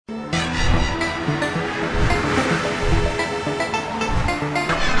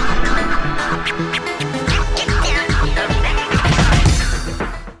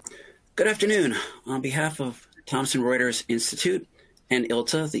afternoon. On behalf of Thomson Reuters Institute and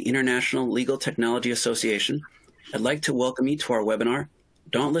ILTA, the International Legal Technology Association, I'd like to welcome you to our webinar,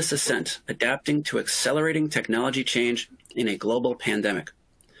 Dauntless Assent, Adapting to Accelerating Technology Change in a Global Pandemic.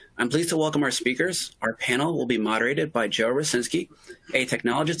 I'm pleased to welcome our speakers. Our panel will be moderated by Joe Rosinski, a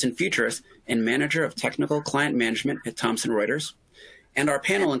technologist and futurist and manager of technical client management at Thomson Reuters. And our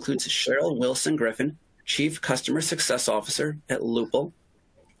panel includes Cheryl Wilson Griffin, Chief Customer Success Officer at Lupul,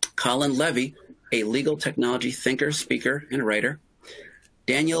 Colin Levy, a legal technology thinker, speaker, and writer,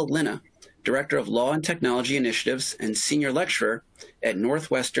 Daniel Linna, Director of Law and Technology Initiatives and Senior Lecturer at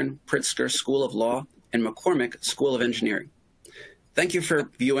Northwestern Pritzker School of Law and McCormick School of Engineering. Thank you for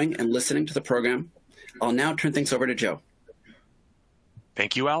viewing and listening to the program. I'll now turn things over to Joe.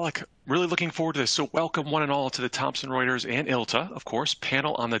 Thank you, Alec. Really looking forward to this. So welcome one and all to the Thomson Reuters and ILTA, of course,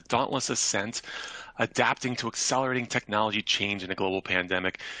 panel on the Dauntless Assent, Adapting to Accelerating Technology Change in a Global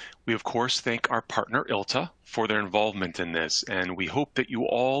Pandemic. We, of course, thank our partner, ILTA, for their involvement in this, and we hope that you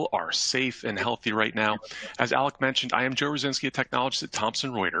all are safe and healthy right now. As Alec mentioned, I am Joe Rosinski, a technologist at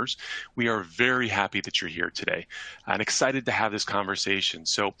Thomson Reuters. We are very happy that you're here today and excited to have this conversation.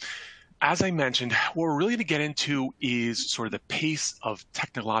 So, as I mentioned, what we're really going to get into is sort of the pace of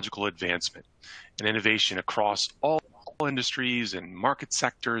technological advancement and innovation across all industries and market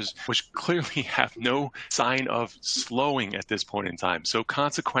sectors, which clearly have no sign of slowing at this point in time. So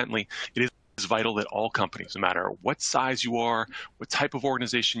consequently, it is vital that all companies, no matter what size you are, what type of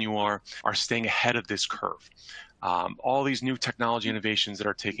organization you are staying ahead of this curve. All these new technology innovations that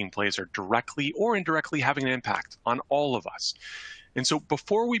are taking place are directly or indirectly having an impact on all of us. And so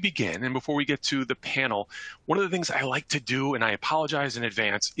before we begin and before we get to the panel, one of the things I like to do, and I apologize in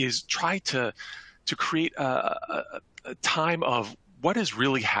advance, is try to create a time of what is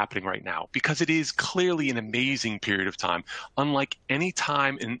really happening right now, because it is clearly an amazing period of time, unlike any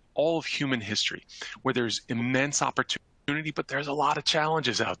time in all of human history, where there's immense opportunity, but there's a lot of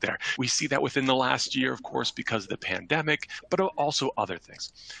challenges out there. We see that within the last year, of course, because of the pandemic, but also other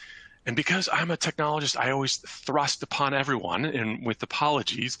things. And because I'm a technologist, I always thrust upon everyone, and with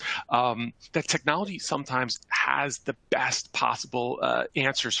apologies, that technology sometimes has the best possible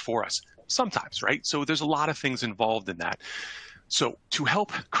answers for us. Sometimes, right? So there's a lot of things involved in that. So to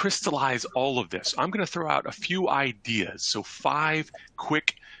help crystallize all of this, I'm going to throw out a few ideas. So 5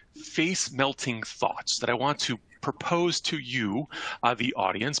 quick face-melting thoughts that I want to propose to you, the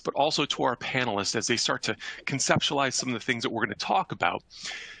audience, but also to our panelists as they start to conceptualize some of the things that we're going to talk about.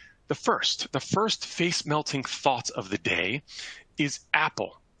 The first face-melting thought of the day is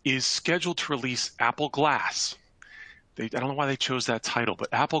Apple is scheduled to release Apple Glass. I don't know why they chose that title, but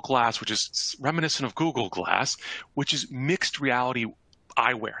Apple Glass, which is reminiscent of Google Glass, which is mixed reality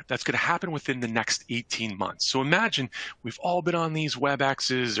eyewear. That's going to happen within the next 18 months. So imagine we've all been on these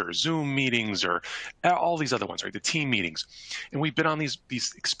WebExes or Zoom meetings or all these other ones, right? The team meetings. And we've been on these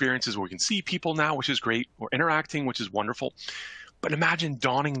experiences where we can see people now, which is great. We're interacting, which is wonderful. But imagine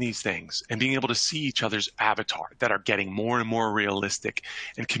donning these things and being able to see each other's avatar that are getting more and more realistic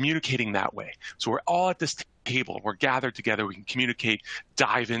and communicating that way. So we're all at this table, we're gathered together, we can communicate,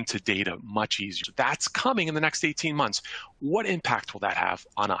 dive into data much easier. So that's coming in the next 18 months. What impact will that have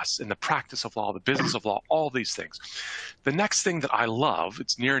on us in the practice of law, the business of law, all these things? The next thing that I love,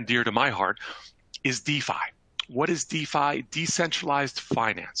 it's near and dear to my heart, is DeFi. What is DeFi? Decentralized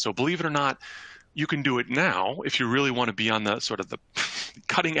finance. So believe it or not, you can do it now if you really want to be on the sort of the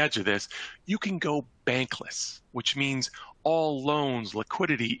cutting edge of this. You can go bankless, which means all loans,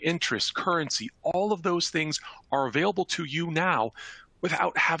 liquidity, interest, currency, all of those things are available to you now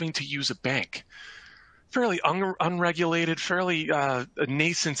without having to use a bank. Fairly unregulated, fairly a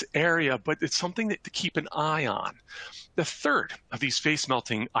nascent area, but it's something to keep an eye on. The third of these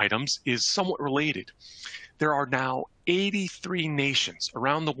face-melting items is somewhat related. There are now 83 nations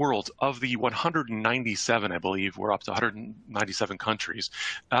around the world of the 197, I believe, we're up to 197 countries,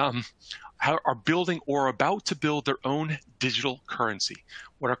 are building or about to build their own digital currency,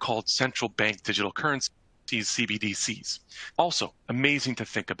 what are called central bank digital currencies, CBDCs. Also, amazing to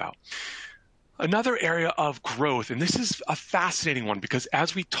think about. Another area of growth, and this is a fascinating one because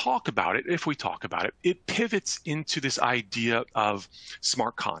as we talk about it, if we talk about it, it pivots into this idea of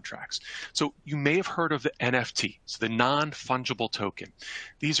smart contracts. So you may have heard of the NFT, so the non-fungible token.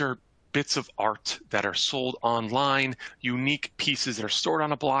 These are bits of art that are sold online, unique pieces that are stored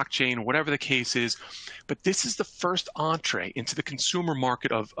on a blockchain, whatever the case is. But this is the first entree into the consumer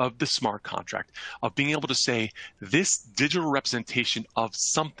market of the smart contract, of being able to say this digital representation of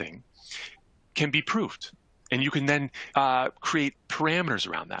something can be proved. And you can then create parameters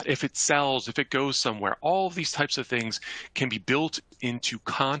around that. If it sells, if it goes somewhere, all of these types of things can be built into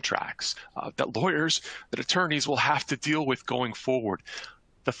contracts that lawyers, that attorneys will have to deal with going forward.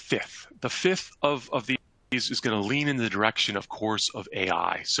 The fifth of these is going to lean in the direction, of course, of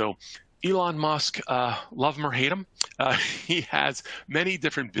AI. So Elon Musk, love him or hate him, he has many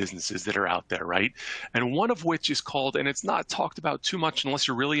different businesses that are out there, right? And one of which is called, and it's not talked about too much unless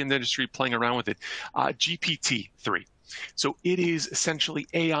you're really in the industry playing around with it, GPT-3. So it is essentially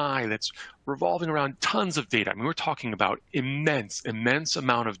AI that's revolving around tons of data. I mean, we're talking about immense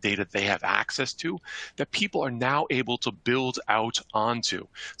amount of data they have access to that people are now able to build out onto.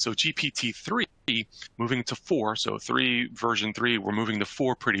 So GPT-3 moving to 4, so version 3, we're moving to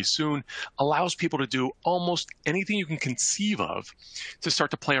 4 pretty soon, allows people to do almost anything you can conceive of to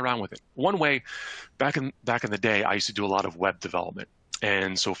start to play around with it. One way, back in the day, I used to do a lot of web development.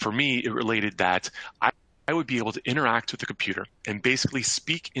 And so for me, it related that I would be able to interact with the computer and basically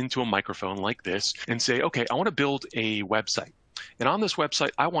speak into a microphone like this and say, okay, I want to build a website. And on this website,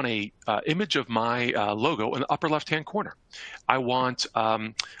 I want a image of my logo in the upper left-hand corner. I want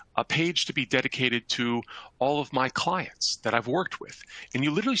a page to be dedicated to all of my clients that I've worked with. And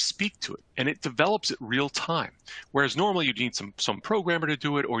you literally speak to it, and it develops it real time. Whereas normally you need some programmer to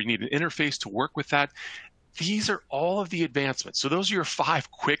do it, or you need an interface to work with that. These are all of the advancements. So those are your 5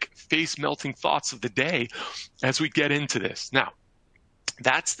 quick face-melting thoughts of the day as we get into this. Now,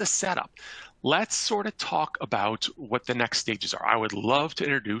 that's the setup. Let's sort of talk about what the next stages are. I would love to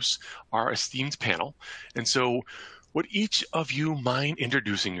introduce our esteemed panel. And so would each of you mind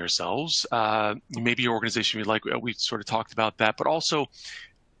introducing yourselves? Maybe your organization you'd like, we sort of talked about that, but also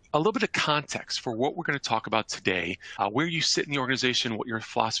a little bit of context for what we're going to talk about today, where you sit in the organization, what your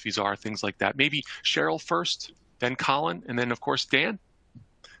philosophies are, things like that. Maybe Cheryl first, then Colin, and then, of course, Dan.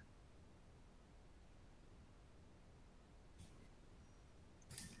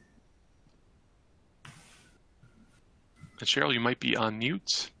 And Cheryl, you might be on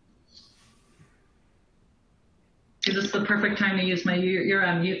mute. Is this the perfect time to use my you're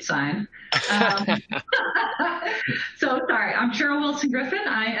on mute sign? So sorry, I'm Cheryl Wilson-Griffin.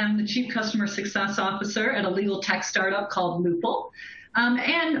 I am the Chief Customer Success Officer at a legal tech startup called Loophole.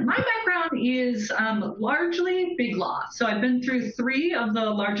 And my background is largely big law. So I've been through 3 of the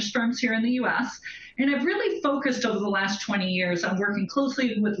largest firms here in the US. And I've really focused over the last 20 years on working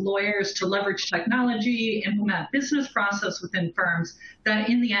closely with lawyers to leverage technology, implement business process within firms that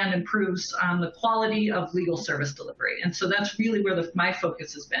in the end improves the quality of legal service delivery. And so that's really where my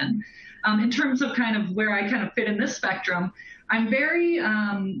focus has been. In terms of kind of where I kind of fit in this spectrum, I'm very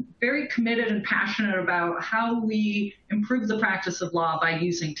committed and passionate about how we improve the practice of law by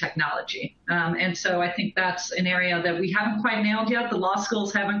using technology. And so I think that's an area that we haven't quite nailed yet. The law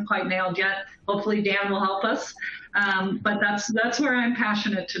schools haven't quite nailed yet. Hopefully Dan will help us. But that's where I'm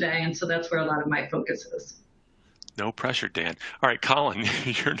passionate today. And so that's where a lot of my focus is. No pressure, Dan. All right, Colin,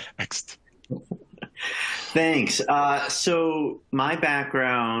 you're next. Thanks. So my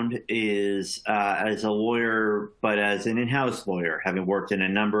background is as a lawyer, but as an in-house lawyer, having worked in a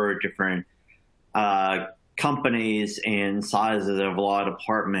number of different companies and sizes of law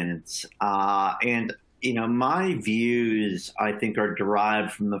departments. And, you know, my views, I think, are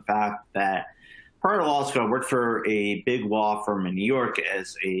derived from the fact that prior to law school, I worked for a big law firm in New York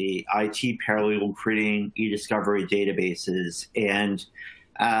as a IT paralegal creating e-discovery databases. And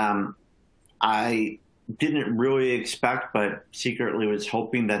I didn't really expect, but secretly was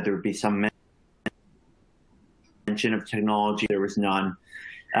hoping that there would be some mention of technology. There was none.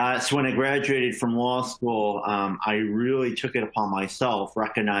 So when I graduated from law school, I really took it upon myself,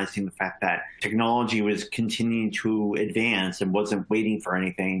 recognizing the fact that technology was continuing to advance and wasn't waiting for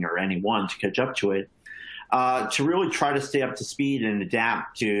anything or anyone to catch up to it, to really try to stay up to speed and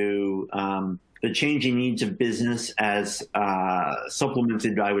adapt to the changing needs of business as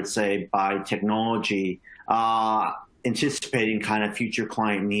supplemented, I would say, by technology, anticipating kind of future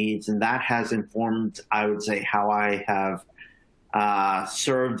client needs. And that has informed, I would say, how I have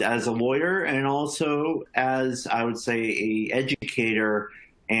served as a lawyer and also as, I would say, a educator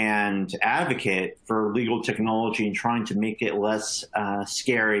and advocate for legal technology and trying to make it less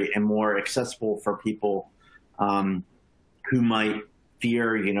scary and more accessible for people who might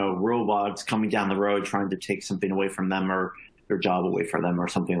fear, you know, robots coming down the road trying to take something away from them or their job away from them or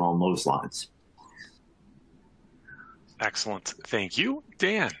something along those lines. Excellent. Thank you.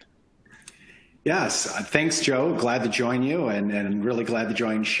 Dan. Yes, thanks, Joe. Glad to join you, and really glad to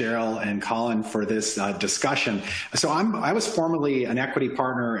join Cheryl and Colin for this discussion. So I was formerly an equity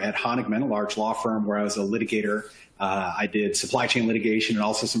partner at Honigman, a large law firm where I was a litigator. I did supply chain litigation and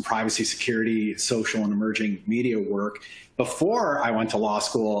also some privacy, security, social, and emerging media work. Before I went to law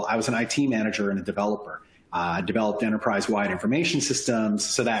school, I was an IT manager and a developer. I developed enterprise-wide information systems.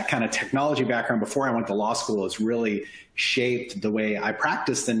 So that kind of technology background before I went to law school has really shaped the way I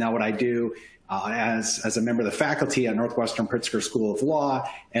practiced and now what I do as a member of the faculty at Northwestern Pritzker School of Law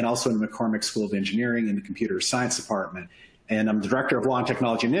and also in the McCormick School of Engineering in the Computer Science Department. And I'm the Director of Law and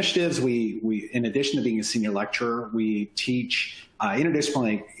Technology Initiatives. We in addition to being a senior lecturer, we teach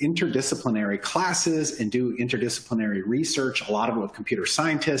interdisciplinary classes and do interdisciplinary research, a lot of it with computer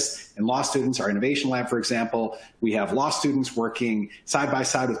scientists and law students. Our innovation lab, for example, we have law students working side by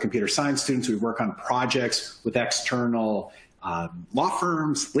side with computer science students. We work on projects with external law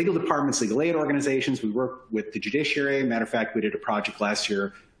firms, legal departments, legal aid organizations. We work with the judiciary. Matter of fact, we did a project last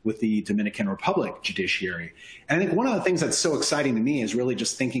year with the Dominican Republic judiciary. And I think one of the things that's so exciting to me is really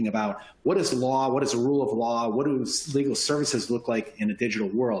just thinking about what is law, what is the rule of law, what do legal services look like in a digital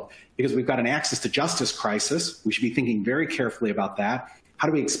world? Because we've got an access to justice crisis. We should be thinking very carefully about that. How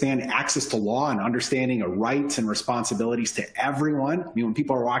do we expand access to law and understanding of rights and responsibilities to everyone? I mean, when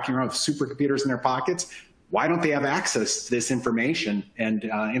people are walking around with supercomputers in their pockets, why don't they have access to this information and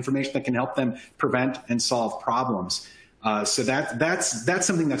information that can help them prevent and solve problems? So that's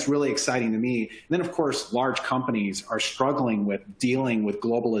something that's really exciting to me. And then, of course, large companies are struggling with dealing with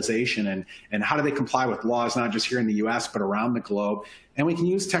globalization and how do they comply with laws, not just here in the US, but around the globe. And we can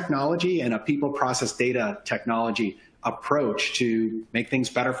use technology and a people process data technology approach to make things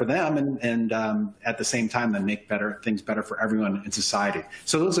better for them and at the same time then make things better for everyone in society.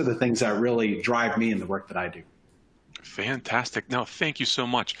 So those are the things that really drive me in the work that I do. Fantastic. No, thank you so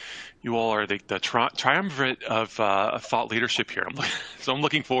much. You all are the triumvirate of thought leadership here. So I'm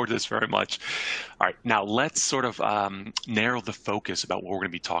looking forward to this very much. All right, now let's sort of narrow the focus about what we're going to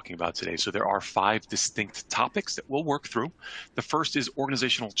be talking about today. So there are 5 distinct topics that we'll work through. The first is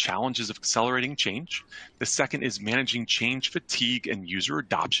organizational challenges of accelerating change. The second is managing change fatigue and user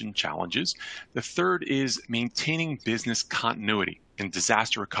adoption challenges. The third is maintaining business continuity and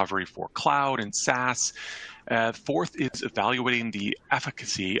disaster recovery for cloud and SaaS. Fourth is evaluating the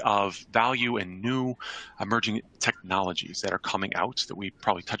efficacy of value and new emerging technologies that are coming out that we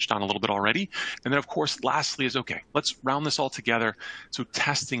probably touched on a little bit already. And then, of course, lastly is, okay, let's round this all together. So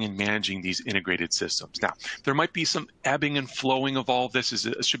testing and managing these integrated systems. Now, there might be some ebbing and flowing of all of this.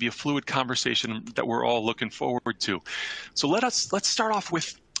 It should be a fluid conversation that we're all looking forward to. So let's start off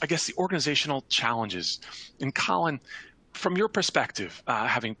with, I guess, the organizational challenges. And Colin, from your perspective,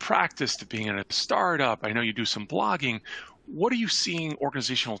 having practiced being in a startup, I know you do some blogging. What are you seeing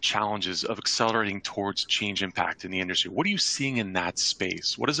organizational challenges of accelerating towards change impact in the industry? What are you seeing in that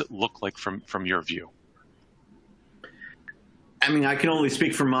space? What does it look like from your view? I mean, I can only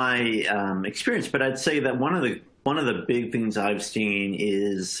speak from my experience, but I'd say that one of the big things I've seen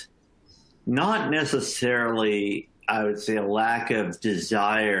is not necessarily, I would say, a lack of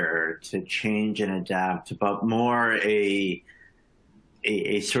desire to change and adapt, but more a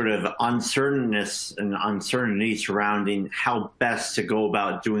sort of uncertainness and uncertainty surrounding how best to go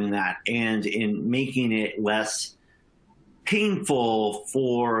about doing that and in making it less painful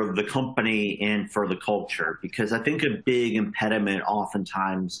for the company and for the culture. Because I think a big impediment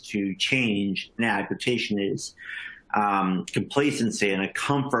oftentimes to change and adaptation is complacency and a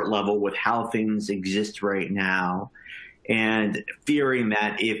comfort level with how things exist right now, and fearing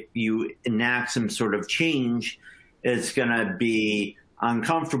that if you enact some sort of change, it's going to be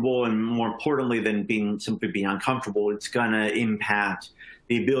uncomfortable, and more importantly than simply being uncomfortable, it's going to impact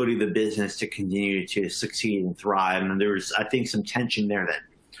the ability of the business to continue to succeed and thrive. And there's, I think, some tension there that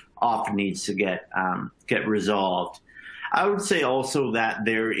often needs to get resolved. I would say also that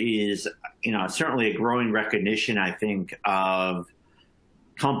there is, certainly a growing recognition, I think, of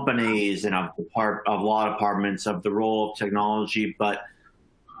companies and of law departments of the role of technology, but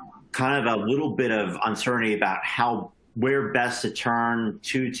kind of a little bit of uncertainty about where best to turn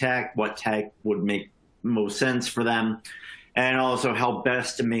to tech, what tech would make most sense for them, and also how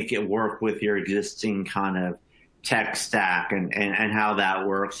best to make it work with your existing kind of tech stack and how that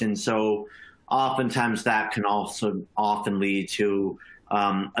works. And so oftentimes that can also often lead to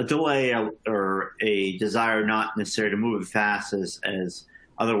a delay or a desire not necessarily to move as fast as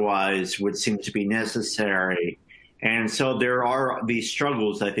otherwise would seem to be necessary. And so there are these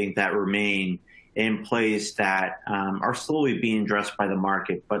struggles, I think, that remain in place that are slowly being addressed by the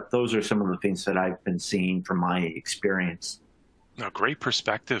market. But those are some of the things that I've been seeing from my experience. A great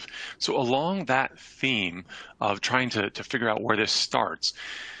perspective. So along that theme of trying to figure out where this starts,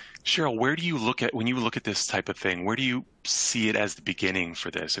 Cheryl, where do you look at, when you look at this type of thing, where do you see it as the beginning for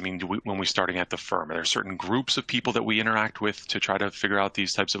this? I mean, when we're starting at the firm, are there certain groups of people that we interact with to try to figure out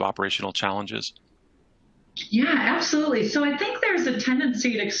these types of operational challenges? Yeah, absolutely. So I think there's a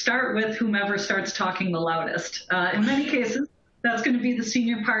tendency to start with whomever starts talking the loudest. In many cases, that's going to be the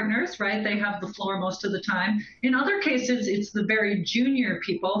senior partners, right? They have the floor most of the time. In other cases, it's the very junior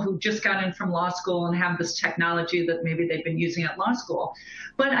people who just got in from law school and have this technology that maybe they've been using at law school.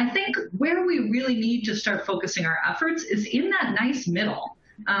 But I think where we really need to start focusing our efforts is in that nice middle.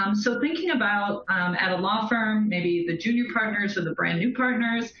 So thinking about at a law firm, maybe the junior partners or the brand new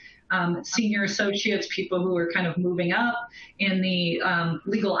partners, senior associates, people who are kind of moving up in the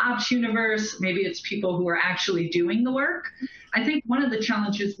legal ops universe. Maybe it's people who are actually doing the work. I think one of the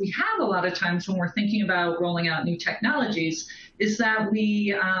challenges we have a lot of times when we're thinking about rolling out new technologies is that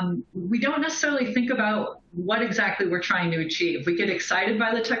we don't necessarily think about what exactly we're trying to achieve. We get excited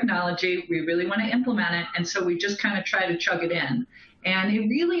by the technology, we really want to implement it, and so we just kind of try to chug it in. And it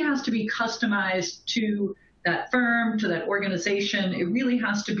really has to be customized to that firm, to that organization. It really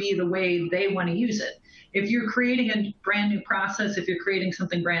has to be the way they want to use it. If you're creating a brand new process, if you're creating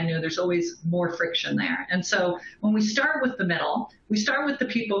something brand new, there's always more friction there. And so when we start with the middle, we start with the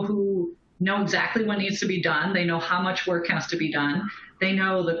people who know exactly what needs to be done. They know how much work has to be done. They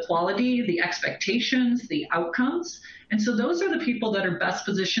know the quality, the expectations, the outcomes. And so those are the people that are best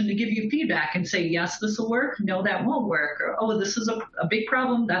positioned to give you feedback and say, yes, this will work. No, that won't work. Or, oh, this is a big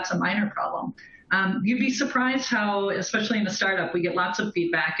problem. That's a minor problem. You'd be surprised how, especially in a startup, we get lots of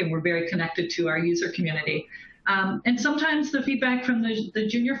feedback and we're very connected to our user community. And sometimes the feedback from the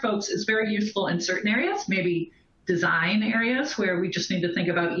junior folks is very useful in certain areas, maybe design areas where we just need to think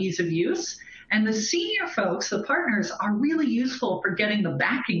about ease of use. And the senior folks, the partners, are really useful for getting the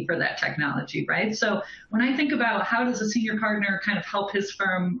backing for that technology, right? So when I think about how does a senior partner kind of help his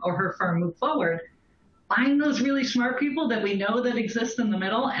firm or her firm move forward, find those really smart people that we know that exist in the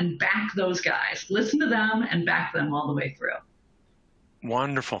middle and back those guys. Listen to them and back them all the way through.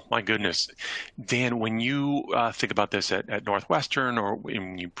 Wonderful. My goodness. Dan, when you think about this at Northwestern or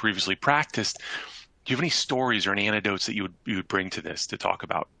when you previously practiced, do you have any stories or any anecdotes that you would bring to this to talk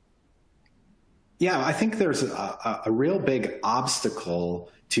about? Yeah, I think there's a real big obstacle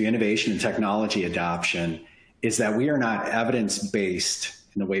to innovation and technology adoption is that we are not evidence-based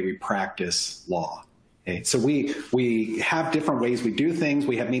in the way we practice law. Okay, so we have different ways we do things.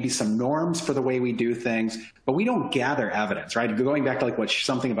 We have maybe some norms for the way we do things, but we don't gather evidence, right? Going back to like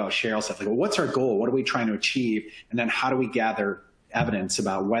something about Cheryl said, like, well, what's our goal? What are we trying to achieve? And then how do we gather evidence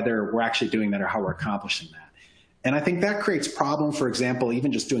about whether we're actually doing that or how we're accomplishing that? And I think that creates problems, for example,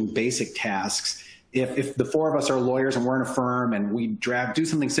 even just doing basic tasks. If the four of us are lawyers and we're in a firm and we do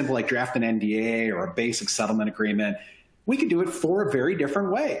something simple like draft an NDA or a basic settlement agreement, we could do it four very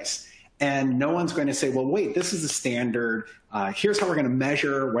different ways. And no one's going to say, well, wait, this is the standard. Here's how we're going to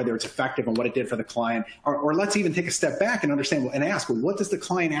measure whether it's effective and what it did for the client. Or let's even take a step back and understand and ask, well, what does the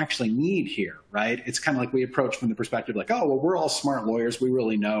client actually need here, right? It's kind of like we approach from the perspective like, oh, well, we're all smart lawyers. We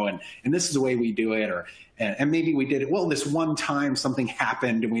really know. And this is the way we do it. And maybe we did it, well, this one time something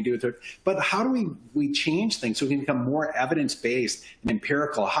happened and we do it. But how do we change things so we can become more evidence-based and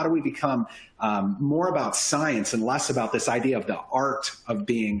empirical? How do we become more about science and less about this idea of the art of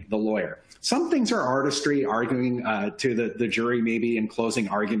being the lawyer? Some things are artistry, arguing to the jury maybe in closing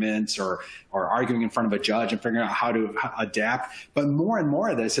arguments or arguing in front of a judge and figuring out how to adapt. But more and more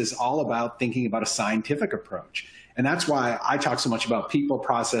of this is all about thinking about a scientific approach. And that's why I talk so much about people,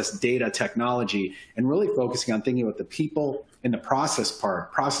 process, data, technology, and really focusing on thinking about the people in the process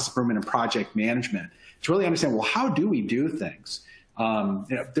part, process improvement and project management, to really understand, well, how do we do things?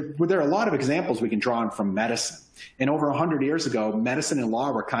 There are a lot of examples we can draw on from medicine. And over 100 years ago, medicine and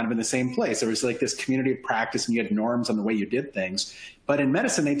law were kind of in the same place. There was like this community of practice and you had norms on the way you did things. But in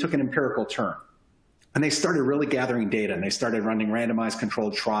medicine, they took an empirical turn. And they started really gathering data and they started running randomized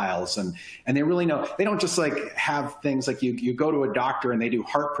controlled trials. And they really know, they don't just like have things like you go to a doctor and they do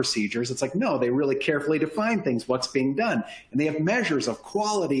heart procedures. It's like, no, they really carefully define things, what's being done. And they have measures of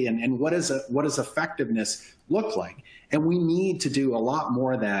quality and what does effectiveness look like. And we need to do a lot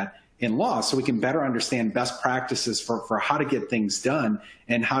more of that in law so we can better understand best practices for how to get things done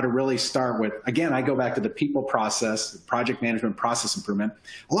and how to really start with, again, I go back to the people process, project management, process improvement.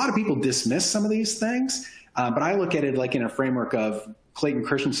 A lot of people dismiss some of these things, but I look at it like in a framework of Clayton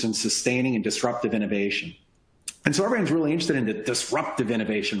Christensen's sustaining and disruptive innovation. And so everyone's really interested in the disruptive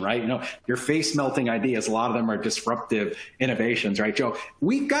innovation, right? You know, your face melting ideas, a lot of them are disruptive innovations, right, Joe?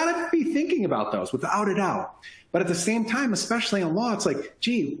 We've got to be thinking about those without a doubt. But at the same time, especially in law, it's like,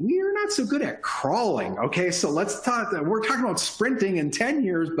 gee, we're not so good at crawling. Okay, so let's talk. We're talking about sprinting in 10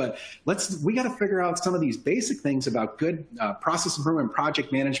 years, but we got to figure out some of these basic things about good process improvement,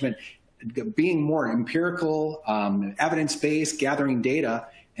 project management, being more empirical, evidence-based, gathering data.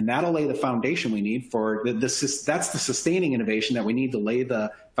 And that'll lay the foundation we need for that's the sustaining innovation that we need to lay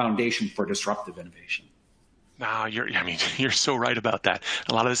the foundation for disruptive innovation. No, you're so right about that.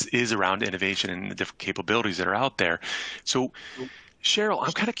 A lot of this is around innovation and the different capabilities that are out there. So, Cheryl,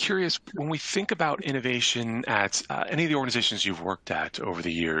 I'm kind of curious, when we think about innovation at any of the organizations you've worked at over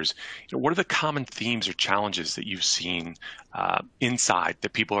the years, what are the common themes or challenges that you've seen inside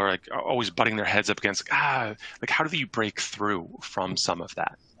that people are like always butting their heads up against? Like how do you break through from some of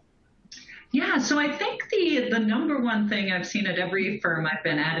that? Yeah, so I think the number one thing I've seen at every firm I've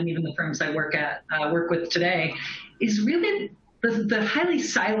been at, and even the firms I work with today, is really the highly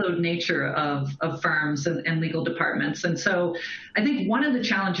siloed nature of firms and legal departments. And so I think one of the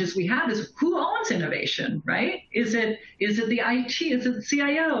challenges we have is who owns innovation, right? Is it the IT? Is it the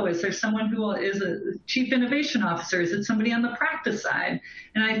CIO? Is there someone who is a chief innovation officer? Is it somebody on the practice side?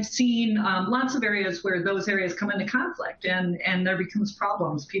 And I've seen lots of areas where those areas come into conflict and there becomes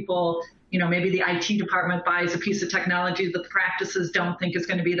problems. People, maybe the IT department buys a piece of technology that the practices don't think is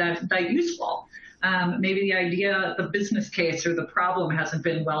going to be that useful. Maybe the idea, the business case or the problem hasn't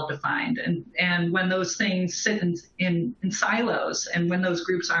been well defined. And when those things sit in silos and when those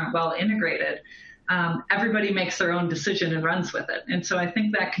groups aren't well integrated, everybody makes their own decision and runs with it. And so I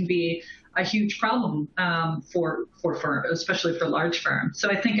think that can be a huge problem for firms, especially for large firms.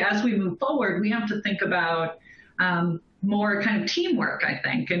 So I think as we move forward, we have to think about more kind of teamwork, I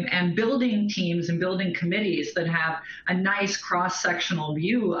think, and building teams and building committees that have a nice cross-sectional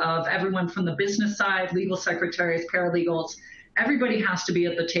view of everyone from the business side, legal secretaries, paralegals. Everybody has to be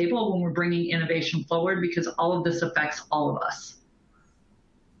at the table when we're bringing innovation forward because all of this affects all of us.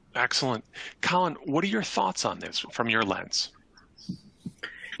 Excellent. Colin, what are your thoughts on this from your lens?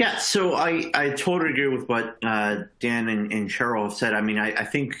 Yeah, so I totally agree with what Dan and Cheryl have said. I mean, I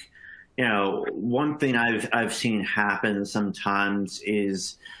think one thing I've seen happen sometimes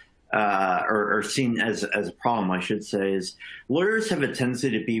is, or seen as a problem, I should say, is lawyers have a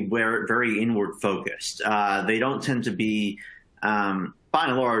tendency to be very inward focused. They don't tend to be, by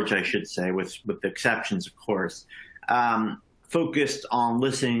and large, I should say, with the exceptions, of course, focused on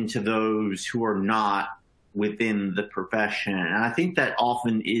listening to those who are not within the profession. And I think that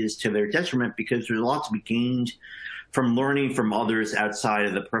often is to their detriment because there's a lot to be gained from learning from others outside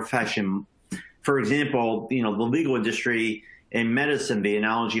of the profession. For example, the legal industry in medicine, the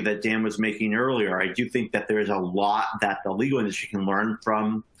analogy that Dan was making earlier, I do think that there's a lot that the legal industry can learn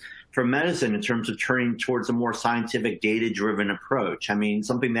from medicine in terms of turning towards a more scientific, data-driven approach. I mean,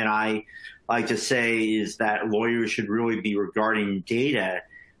 something that I like to say is that lawyers should really be regarding data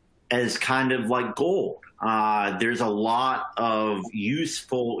as kind of like gold. There's a lot of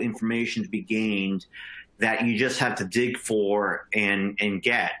useful information to be gained that you just have to dig for and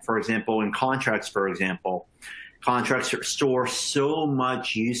get. For example, in contracts, contracts store so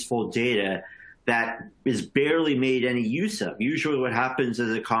much useful data that is barely made any use of. Usually what happens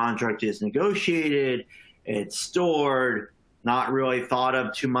is a contract is negotiated, it's stored, not really thought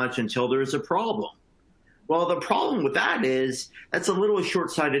of too much until there's a problem. Well, the problem with that is that's a little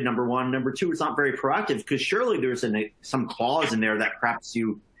short-sighted, number one. Number two, it's not very proactive because surely there's some clause in there that perhaps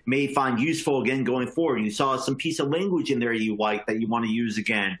you may find useful again going forward. You saw some piece of language in there you like that you want to use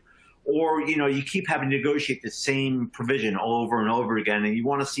again. Or, you keep having to negotiate the same provision all over and over again, and you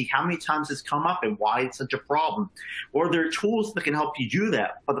want to see how many times it's come up and why it's such a problem. Or there are tools that can help you do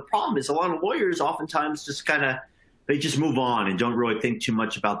that. But the problem is a lot of lawyers oftentimes they just move on and don't really think too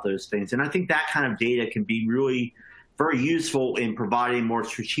much about those things. And I think that kind of data can be really very useful in providing more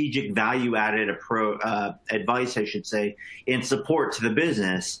strategic value-added advice, I should say, and support to the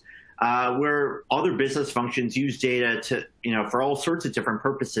business, where other business functions use data for all sorts of different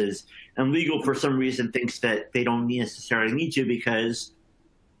purposes. And legal, for some reason, thinks that they don't necessarily need to because,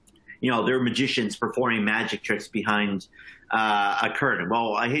 they're magicians performing magic tricks behind a curtain.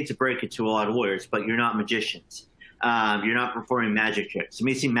 Well, I hate to break it to a lot of lawyers, but you're not magicians. You're not performing magic tricks. It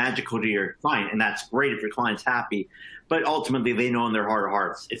may seem magical to your client, and that's great if your client's happy, but ultimately they know in their heart of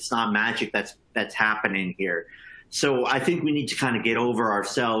hearts it's not magic that's happening here. So I think we need to kind of get over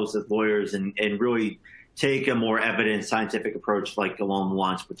ourselves as lawyers and really take a more evidence scientific approach, like along the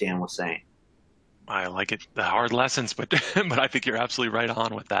lines of what Dan was saying. I like it, the hard lessons, but but I think you're absolutely right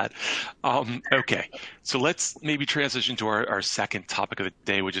on with that. Okay, so let's maybe transition to our second topic of the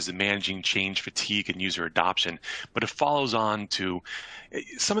day, which is managing change fatigue and user adoption. But it follows on to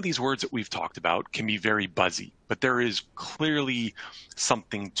some of these words that we've talked about can be very buzzy, but there is clearly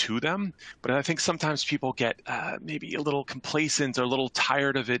something to them. But I think sometimes people get maybe a little complacent or a little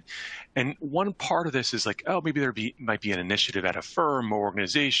tired of it. And one part of this is like, oh, maybe might be an initiative at a firm or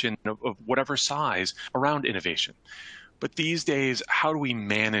organization of whatever size around innovation. But these days, how do we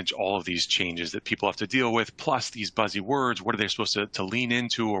manage all of these changes that people have to deal with, plus these buzzy words? What are they supposed to lean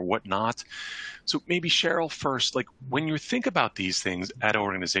into or what not? So maybe Cheryl first, like when you think about these things at an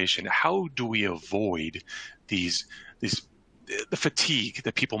organization, how do we avoid the fatigue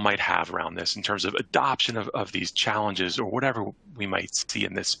that people might have around this in terms of adoption of these challenges or whatever we might see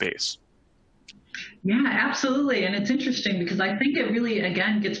in this space? Yeah, absolutely. And it's interesting because I think it really,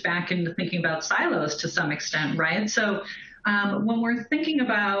 again, gets back into thinking about silos to some extent, right? So when we're thinking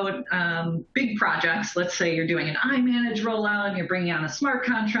about big projects, let's say you're doing an iManage rollout and you're bringing on a smart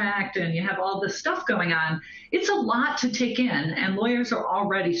contract and you have all this stuff going on, it's a lot to take in, and lawyers are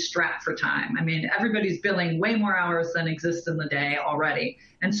already strapped for time. I mean, everybody's billing way more hours than exist in the day already.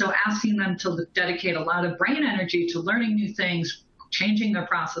 And so asking them to dedicate a lot of brain energy to learning new things, changing their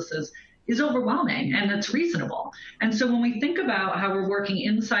processes, is overwhelming, and it's reasonable. And so when we think about how we're working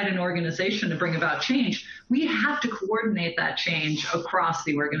inside an organization to bring about change, we have to coordinate that change across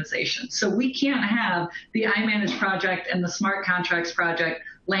the organization. So we can't have the iManage project and the smart contracts project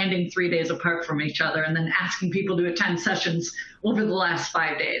landing 3 days apart from each other and then asking people to attend sessions over the last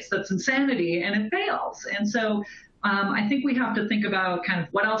 5 days. That's insanity, and it fails. And so I think we have to think about kind of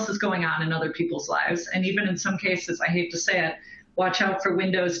what else is going on in other people's lives. And even in some cases, I hate to say it, watch out for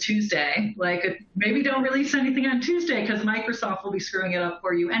Windows Tuesday. Like, maybe don't release anything on Tuesday because Microsoft will be screwing it up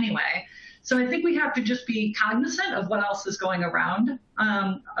for you anyway. So I think we have to just be cognizant of what else is going around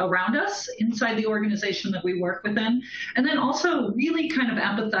us inside the organization that we work within. And then also really kind of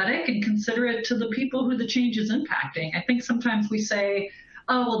empathetic and considerate to the people who the change is impacting. I think sometimes we say,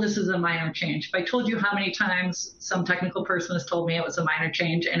 oh, well, this is a minor change. If I told you how many times some technical person has told me it was a minor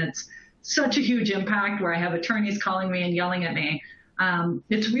change and it's such a huge impact where I have attorneys calling me and yelling at me.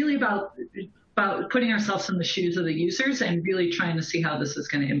 It's really about putting ourselves in the shoes of the users and really trying to see how this is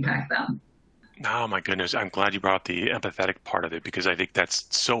going to impact them. Oh, my goodness. I'm glad you brought up the empathetic part of it, because I think that's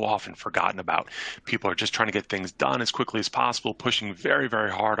so often forgotten about. People are just trying to get things done as quickly as possible, pushing very, very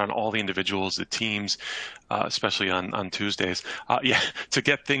hard on all the individuals, the teams, especially on Tuesdays, to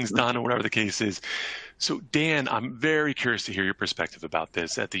get things done or whatever the case is. So, Dan, I'm very curious to hear your perspective about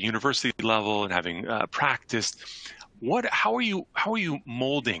this at the university level and having practiced. How are you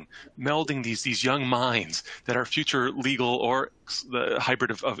melding these young minds that are future legal or the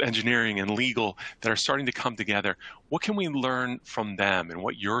hybrid of engineering and legal that are starting to come together? What can we learn from them and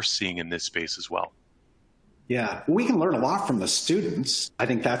what you're seeing in this space as well? Yeah, we can learn a lot from the students. I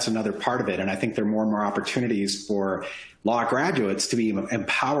think that's another part of it. And I think there are more and more opportunities for law graduates to be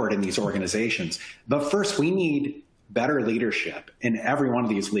empowered in these organizations. But first, we need better leadership in every one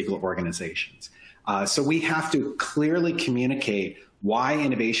of these legal organizations. So we have to clearly communicate why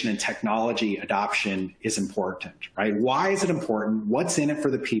innovation and technology adoption is important, right? Why is it important? What's in it for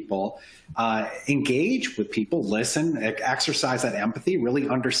the people? Engage with people, listen, exercise that empathy, really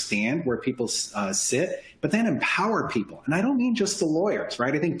understand where people sit, but then empower people. And I don't mean just the lawyers,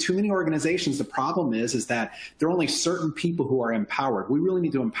 right? I think too many organizations, the problem is that there are only certain people who are empowered. We really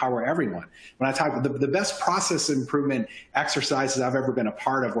need to empower everyone. When I talk about the best process improvement exercises I've ever been a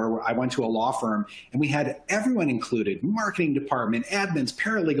part of, where I went to a law firm and we had everyone included, marketing department, admins,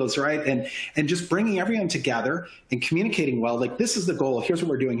 paralegals, right? And just bringing everyone together and communicating well, like, this is the goal, here's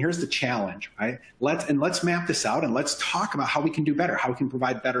what we're doing, here's the challenge, right? Let's map this out and let's talk about how we can do better, how we can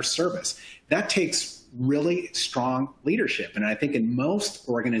provide better service. That takes really strong leadership. And I think in most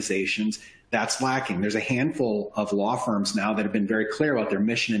organizations, that's lacking. There's a handful of law firms now that have been very clear about their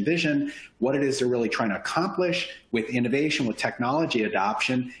mission and vision, what it is they're really trying to accomplish with innovation, with technology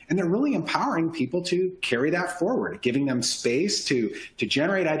adoption, and they're really empowering people to carry that forward, giving them space to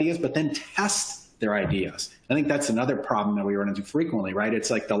generate ideas, but then test their ideas. I think that's another problem that we run into frequently, right? It's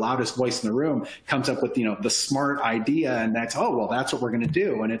like the loudest voice in the room comes up with, the smart idea, and that's what we're going to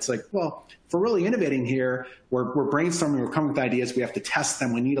do. And it's like, well, if we're really innovating here, we're brainstorming, we're coming with ideas, we have to test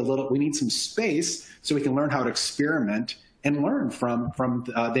them. We need some space so we can learn how to experiment and learn from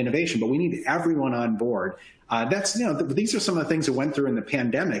the innovation. But we need everyone on board. These are some of the things that went through in the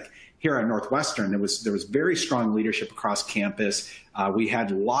pandemic here at Northwestern. There was very strong leadership across campus. We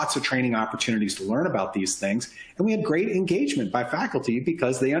had lots of training opportunities to learn about these things, and we had great engagement by faculty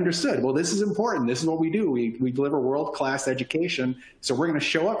because they understood, well, this is important. This is what we do. We deliver world-class education, so we're going to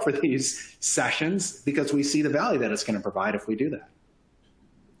show up for these sessions because we see the value that it's going to provide if we do that.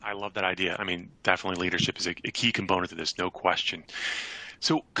 I love that idea. I mean, definitely leadership is a key component to this, no question.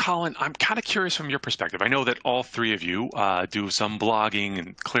 So, Colin, I'm kind of curious from your perspective. I know that all three of you do some blogging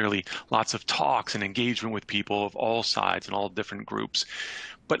and clearly lots of talks and engagement with people of all sides and all different groups.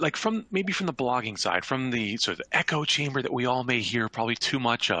 But like maybe from the blogging side, from the sort of echo chamber that we all may hear probably too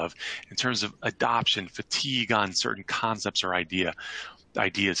much of in terms of adoption, fatigue on certain concepts or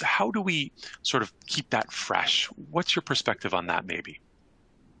ideas, how do we sort of keep that fresh? What's your perspective on that maybe?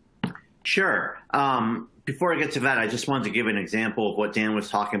 Sure. Before I get to that, I just wanted to give an example of what Dan was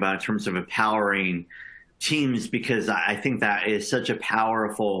talking about in terms of empowering teams, because I think that is such a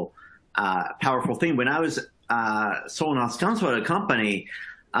powerful thing. When I was sole and responsible at a company,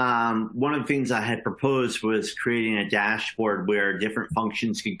 one of the things I had proposed was creating a dashboard where different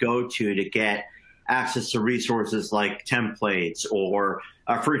functions could go to get access to resources like templates or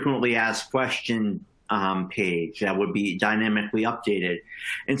a frequently asked question page that would be dynamically updated.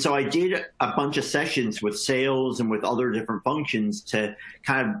 And so I did a bunch of sessions with sales and with other different functions to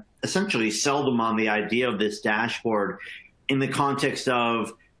kind of essentially sell them on the idea of this dashboard in the context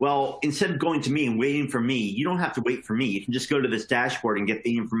of, well, instead of going to me and waiting for me, you don't have to wait for me. You can just go to this dashboard and get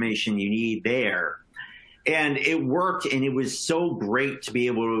the information you need there. And it worked, and it was so great to be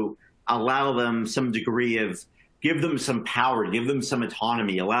able to allow them some degree of, give them some power, give them some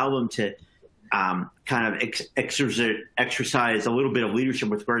autonomy, allow them to kind of exercise a little bit of leadership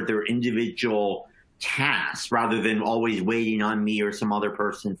with regard to their individual tasks rather than always waiting on me or some other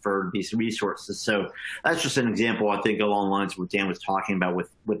person for these resources. So that's just an example, I think, along the lines of what Dan was talking about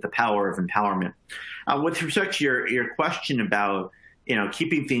with the power of empowerment. With respect to your question about,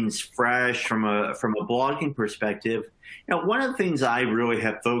 keeping things fresh from a blogging perspective, one of the things I really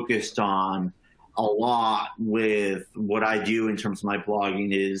have focused on a lot with what I do in terms of my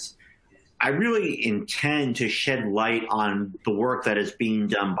blogging is I really intend to shed light on the work that is being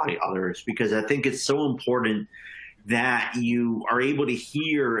done by others, because I think it's so important that you are able to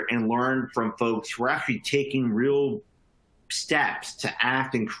hear and learn from folks who are actually taking real steps to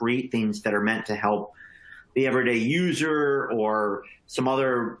act and create things that are meant to help the everyday user or some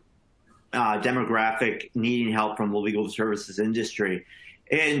other demographic needing help from the legal services industry.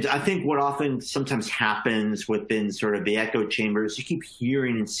 And I think what often sometimes happens within sort of the echo chambers, you keep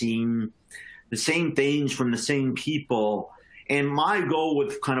hearing and seeing the same things from the same people. And my goal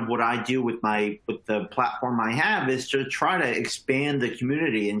with kind of what I do with the platform I have is to try to expand the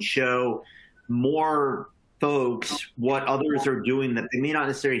community and show more folks what others are doing that they may not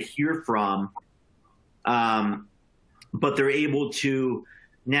necessarily hear from, but they're able to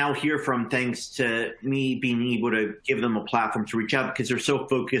now hear from thanks to me being able to give them a platform to reach out, because they're so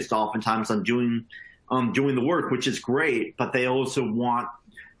focused oftentimes on doing the work, which is great, but they also want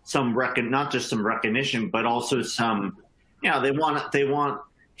not just some recognition, but also some, they want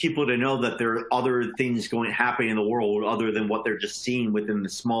people to know that there are other things happening in the world other than what they're just seeing within the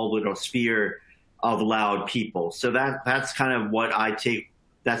small little sphere of loud people. So that's kind of what I take.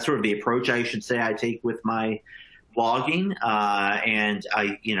 That's sort of the approach I take with my blogging, and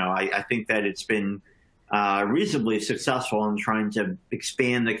I think that it's been reasonably successful in trying to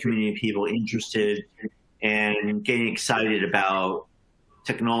expand the community of people interested and getting excited about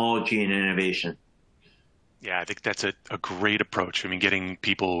technology and innovation. Yeah, I think that's a great approach. I mean, getting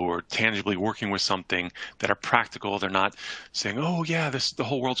people who are tangibly working with something that are practical. They're not saying, oh, yeah, the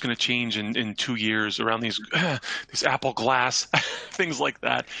whole world's going to change in 2 years around these Apple Glass, things like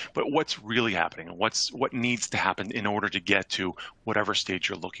that. But what's really happening and what needs to happen in order to get to whatever stage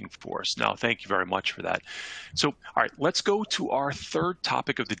you're looking for. So now, thank you very much for that. So, all right, let's go to our third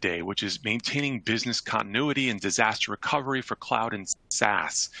topic of the day, which is maintaining business continuity and disaster recovery for cloud and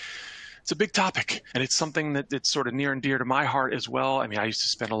SaaS. It's a big topic, and it's something that's sort of near and dear to my heart as well. I mean, I used to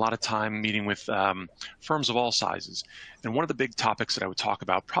spend a lot of time meeting with firms of all sizes. And one of the big topics that I would talk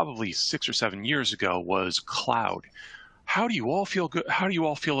about probably 6 or 7 years ago was cloud. How do you all feel good? How do you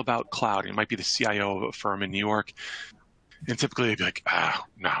all feel about cloud? It might be the CIO of a firm in New York. And typically they'd be like,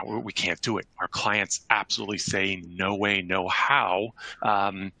 no, we can't do it. Our clients absolutely say no way, no how,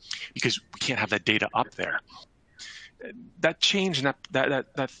 because we can't have that data up there. That change and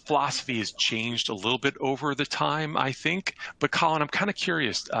that philosophy has changed a little bit over the time, I think. But Colin, I'm kind of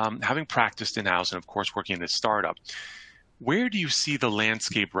curious, having practiced in-house and of course working in a startup, Where do you see the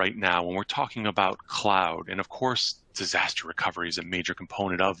landscape right now when we're talking about cloud? And of course, disaster recovery is a major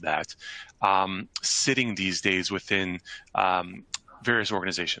component of that, sitting these days within various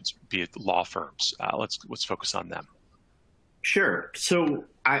organizations, be it law firms. Let's focus on them. Sure. So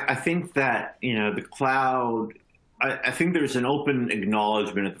I think that, the cloud, I think there's an open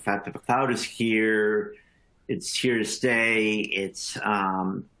acknowledgement of the fact that the cloud is here. It's here to stay. It's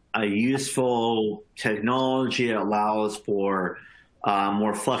a useful technology. It allows for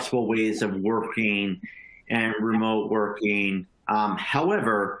more flexible ways of working and remote working.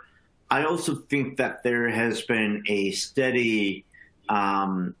 However, I also think that there has been a steady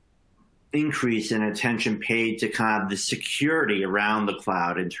increase in attention paid to kind of the security around the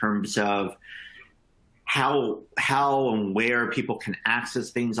cloud in terms of how and where people can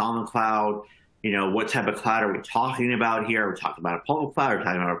access things on the cloud. What type of cloud are we talking about here? Are we talking about a public cloud? Are we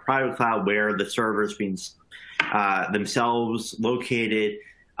talking about a private cloud? Where are the servers being themselves located?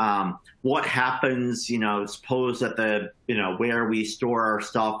 What happens, suppose that where we store our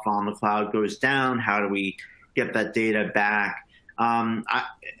stuff on the cloud goes down, how do we get that data back?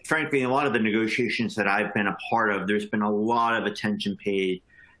 Frankly, in a lot of the negotiations that I've been a part of, there's been a lot of attention paid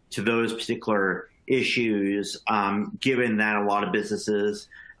to those particular issues, given that a lot of businesses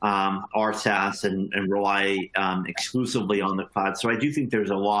are SaaS and rely exclusively on the cloud. So I do think there's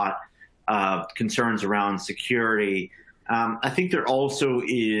a lot of concerns around security. I think there also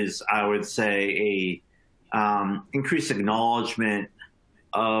is, I would say, a increased acknowledgement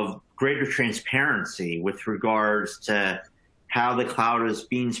of greater transparency with regards to how the cloud is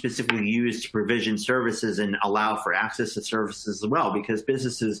being specifically used to provision services and allow for access to services as well, because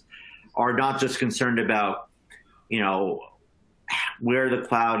businesses are not just concerned about, where the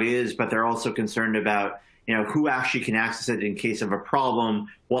cloud is, but they're also concerned about, who actually can access it in case of a problem,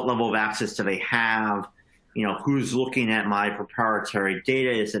 what level of access do they have, who's looking at my proprietary data,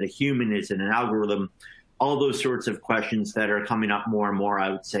 is it a human, is it an algorithm, all those sorts of questions that are coming up more and more, I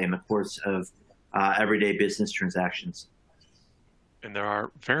would say, in the course of everyday business transactions. And there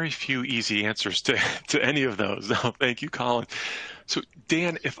are very few easy answers to any of those. No, thank you, Colin. So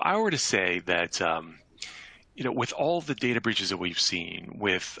Dan, if I were to say that, with all the data breaches that we've seen,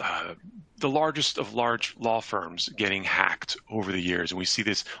 with the largest of large law firms getting hacked over the years, and we see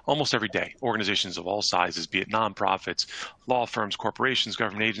this almost every day, organizations of all sizes, be it nonprofits, law firms, corporations,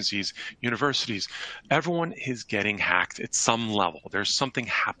 government agencies, universities, everyone is getting hacked at some level. There's something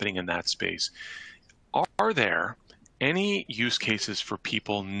happening in that space. Are there any use cases for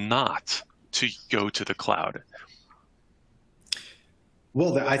people not to go to the cloud?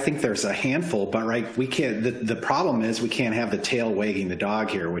 Well, I think there's a handful, but we can't. The problem is we can't have the tail wagging the dog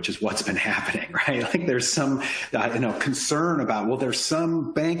here, which is what's been happening, right? Like there's some, concern about, well, there's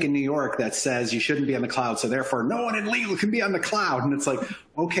some bank in New York that says you shouldn't be on the cloud, so therefore no one in legal can be on the cloud, and it's like,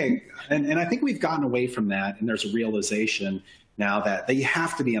 okay, and I think we've gotten away from that, and there's a realization now that you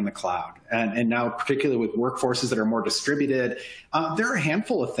have to be on the cloud, and now particularly with workforces that are more distributed, there are a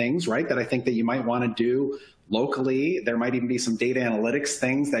handful of things, right, that I think that you might want to do locally. There might even be some data analytics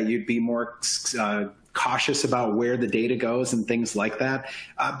things that you'd be more cautious about where the data goes and things like that.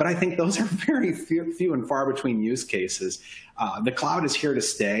 But I think those are very few and far between use cases. The cloud is here to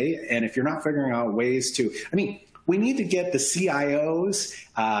stay. And if you're not figuring out ways to, we need to get the CIOs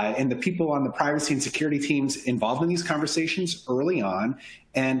and the people on the privacy and security teams involved in these conversations early on.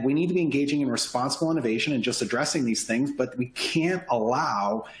 And we need to be engaging in responsible innovation and just addressing these things. But we can't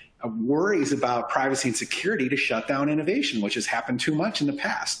allow worries about privacy and security to shut down innovation, which has happened too much in the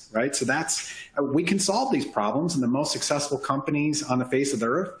past, right? So we can solve these problems, and the most successful companies on the face of the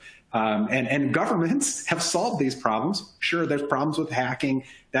earth and governments have solved these problems. Sure, there's problems with hacking.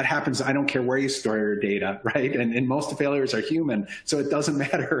 That happens. I don't care where you store your data, right? And most failures are human. So it doesn't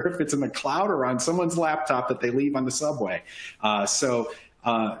matter if it's in the cloud or on someone's laptop that they leave on the subway.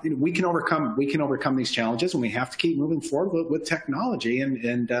 We can overcome these challenges, and we have to keep moving forward with technology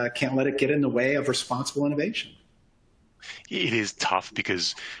and can't let it get in the way of responsible innovation. It is tough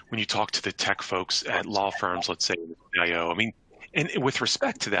because when you talk to the tech folks at law firms, let's say the CIO, and with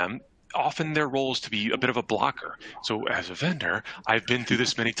respect to them, often their role is to be a bit of a blocker. So as a vendor, I've been through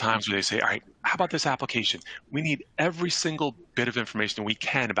this many times where they say, all right, how about this application? We need every single bit of information we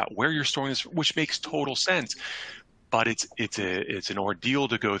can about where you're storing this, which makes total sense. But it's an ordeal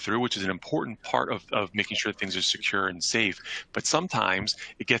to go through, which is an important part of making sure that things are secure and safe. But sometimes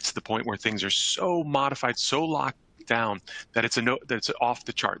it gets to the point where things are so modified, so locked down, that it's off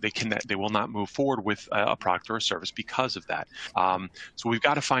the chart. They will not move forward with a product or a service because of that. So we've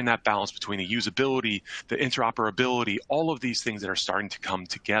got to find that balance between the usability, the interoperability, all of these things that are starting to come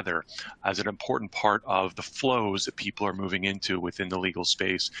together as an important part of the flows that people are moving into within the legal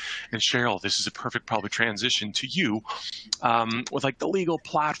space. And Cheryl, this is a perfect probably transition to you with like the legal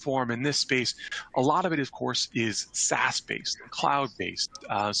platform in this space. A lot of it, of course, is SaaS-based, cloud-based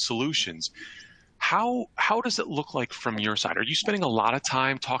solutions. How does it look like from your side? Are you spending a lot of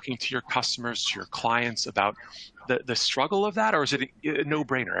time talking to your customers, to your clients about the struggle of that, or is it a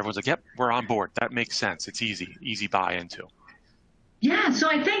no-brainer? Everyone's like, yep, we're on board. That makes sense. It's easy buy into. Yeah, so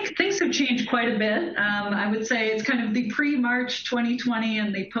I think things have changed quite a bit. I would say it's kind of the pre-March 2020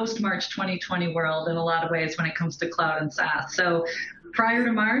 and the post-March 2020 world in a lot of ways when it comes to cloud and SaaS. So prior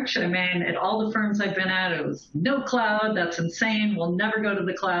to March, I mean, at all the firms I've been at, it was no cloud. That's insane. We'll never go to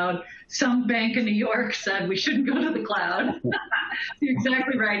the cloud. Some bank in New York said we shouldn't go to the cloud. You're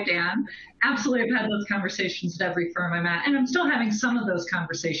exactly right, Dan. Absolutely, I've had those conversations at every firm I'm at, and I'm still having some of those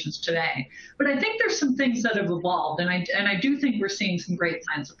conversations today. But I think there's some things that have evolved, and I do think we're seeing some great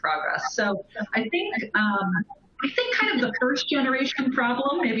signs of progress. So I think kind of the first generation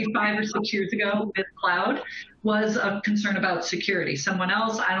problem, maybe 5 or 6 years ago with cloud, was a concern about security. Someone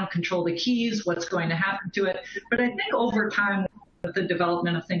else, I don't control the keys, what's going to happen to it. But I think over time, with the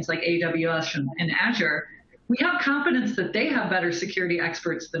development of things like AWS and Azure, we have confidence that they have better security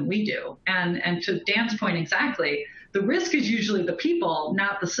experts than we do. And to Dan's point exactly, the risk is usually the people,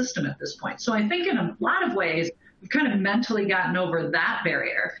 not the system at this point. So I think in a lot of ways, we've kind of mentally gotten over that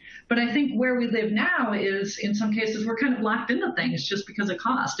barrier. But I think where we live now is, in some cases, we're kind of locked into things just because of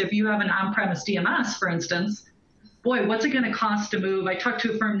cost. If you have an on-premise DMS, for instance, boy, what's it going to cost to move? I talked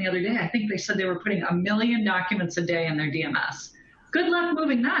to a firm the other day. I think they said they were putting 1 million documents a day in their DMS. Good luck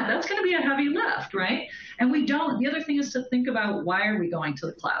moving that. That's going to be a heavy lift, right? And we don't. The other thing is to think about, why are we going to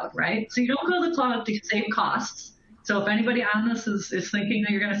the cloud, right? So you don't go to the cloud to save costs. So if anybody on this is thinking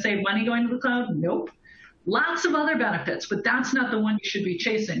that you're going to save money going to the cloud, nope. Lots of other benefits, but that's not the one you should be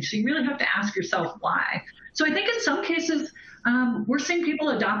chasing. So you really have to ask yourself why. So I think in some cases, we're seeing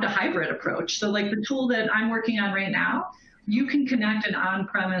people adopt a hybrid approach. So like the tool that I'm working on right now, you can connect an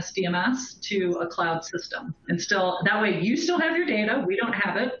on-premise DMS to a cloud system. And still, that way you still have your data. We don't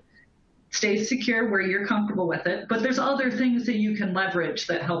have it. Stays secure where you're comfortable with it. But there's other things that you can leverage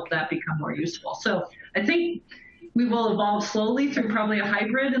that help that become more useful. So I think we will evolve slowly through probably a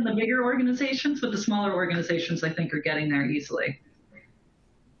hybrid in the bigger organizations, but the smaller organizations, I think, are getting there easily.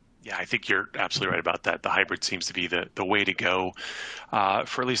 Yeah, I think you're absolutely right about that. The hybrid seems to be the way to go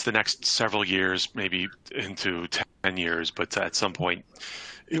for at least the next several years, maybe into 10 years, but at some point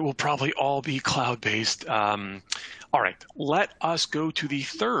it will probably all be cloud-based. All right, let us go to the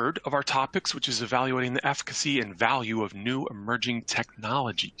third of our topics, which is evaluating the efficacy and value of new emerging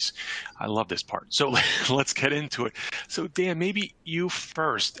technologies. I love this part. So let's get into it. So Dan, maybe you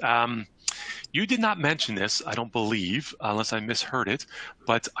first. You did not mention this, I don't believe, unless I misheard it,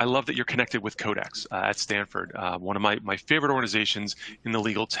 but I love that you're connected with Codex at Stanford, one of my favorite organizations in the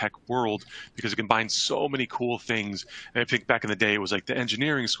legal tech world, because it combines so many cool things. And I think back in the day, it was like the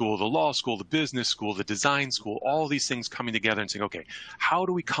engineering school, the law school, the business school, the design school, all these things coming together and saying, okay, how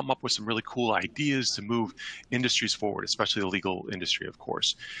do we come up with some really cool ideas to move industries forward, especially the legal industry, of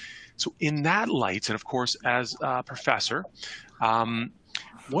course. So in that light, and of course, as a professor,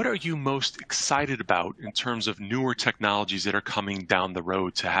 what are you most excited about in terms of newer technologies that are coming down the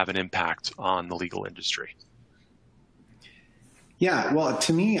road to have an impact on the legal industry? Yeah, well,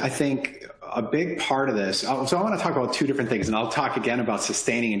 to me, I think a big part of this, so I want to talk about two different things, and I'll talk again about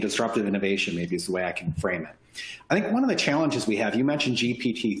sustaining and disruptive innovation, maybe is the way I can frame it. I think one of the challenges we have, you mentioned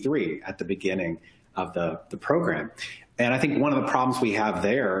GPT-3 at the beginning of the program. And I think one of the problems we have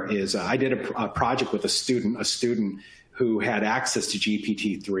there is I did a project with a student who had access to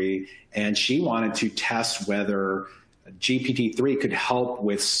GPT-3, and she wanted to test whether GPT-3 could help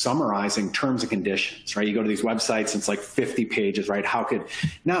with summarizing terms and conditions, right? You go to these websites, and it's like 50 pages, right?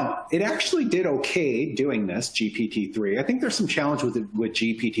 Now, it actually did okay doing this, GPT-3. I think there's some challenge with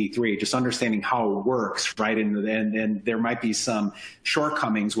GPT-3, just understanding how it works, right? And there might be some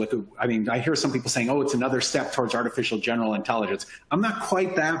shortcomings with it. I mean, I hear some people saying, oh, it's another step towards artificial general intelligence. I'm not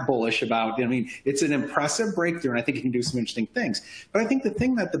quite that bullish about, I mean, it's an impressive breakthrough, and I think it can do some interesting things. But I think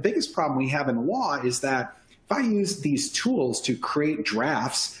the biggest problem we have in law is that if I use these tools to create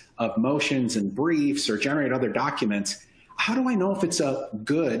drafts of motions and briefs or generate other documents, how do I know if it's a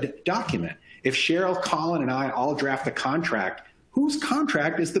good document? If Cheryl, Colin, and I all draft a contract, whose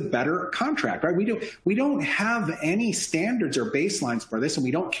contract is the better contract, right? We don't have any standards or baselines for this, and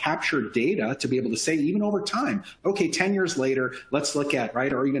we don't capture data to be able to say, even over time, okay, 10 years later, let's look at,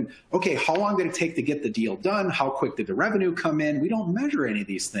 right? Or even, okay, how long did it take to get the deal done? How quick did the revenue come in? We don't measure any of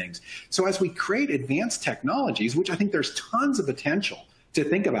these things. So as we create advanced technologies, which I think there's tons of potential to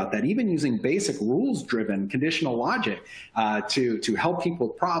think about that, even using basic rules-driven conditional logic to help people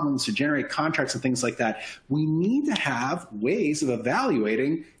with problems, to generate contracts and things like that, we need to have ways of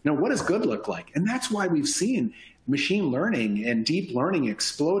evaluating, what does good look like? And that's why we've seen machine learning and deep learning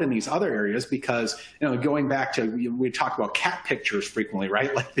explode in these other areas, because going back to, we talk about cat pictures frequently,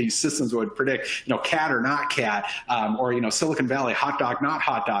 right? Like these systems would predict cat or not cat, or Silicon Valley, hot dog not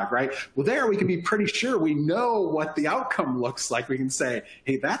hot dog, right? Well, there we can be pretty sure we know what the outcome looks like. We can say,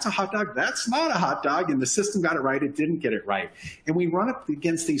 hey, that's a hot dog, that's not a hot dog, and the system got it right, it didn't get it right. And we run up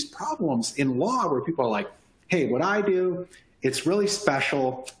against these problems in law where people are like, hey, what I do, it's really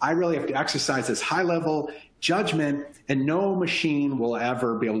special, I really have to exercise this high level judgment, and no machine will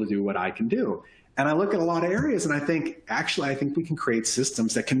ever be able to do what I can do. And I look at a lot of areas and I think we can create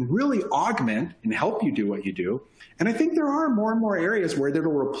systems that can really augment and help you do what you do. And I think there are more and more areas where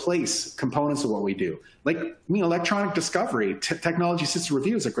it'll replace components of what we do. Like electronic discovery, technology assisted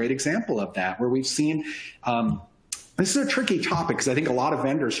review is a great example of that, where we've seen, this is a tricky topic because I think a lot of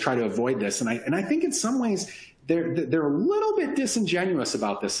vendors try to avoid this. And I think in some ways, they're a little bit disingenuous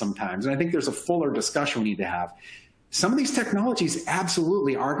about this sometimes, and I think there's a fuller discussion we need to have. Some of these technologies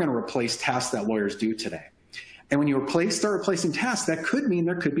absolutely are going to replace tasks that lawyers do today. And when you start replacing tasks, that could mean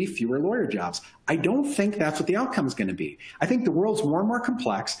there could be fewer lawyer jobs. I don't think that's what the outcome is going to be. I think the world's more and more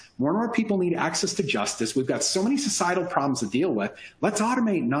complex. More and more people need access to justice. We've got so many societal problems to deal with. Let's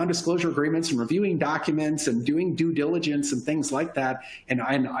automate non-disclosure agreements and reviewing documents and doing due diligence and things like that,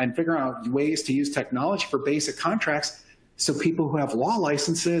 and figuring out ways to use technology for basic contracts so people who have law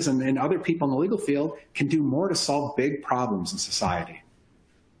licenses and other people in the legal field can do more to solve big problems in society.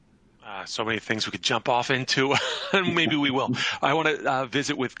 So many things we could jump off into, and maybe we will. I want to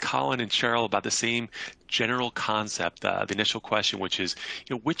visit with Colin and Cheryl about the same general concept, the initial question, which is,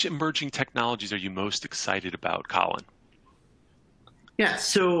 which emerging technologies are you most excited about, Colin? Yeah,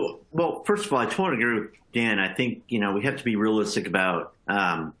 so, well, first of all, I totally agree with Dan. I think, we have to be realistic about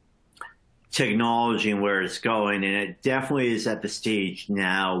technology and where it's going, and it definitely is at the stage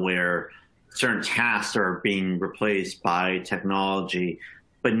now where certain tasks are being replaced by technology,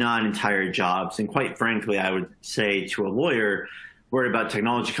 but not entire jobs. And quite frankly, I would say to a lawyer worried about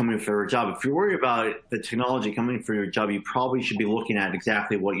technology coming for your job, if you're worried about the technology coming for your job, you probably should be looking at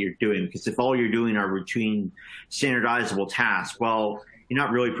exactly what you're doing. Because if all you're doing are routine, standardizable tasks, well, you're not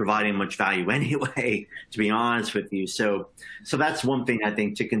really providing much value anyway, to be honest with you. So that's one thing I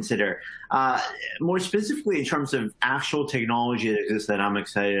think to consider. More specifically in terms of actual technology that exists that I'm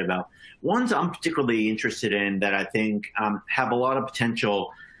excited about, ones I'm particularly interested in that I think have a lot of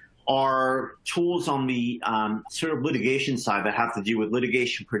potential are tools on the sort of litigation side that have to do with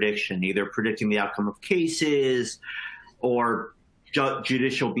litigation prediction, either predicting the outcome of cases or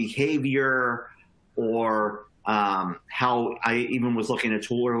judicial behavior, or how I even was looking at a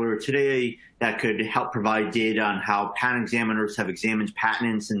tool earlier today that could help provide data on how patent examiners have examined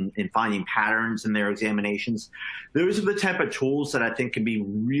patents and finding patterns in their examinations. Those are the type of tools that I think can be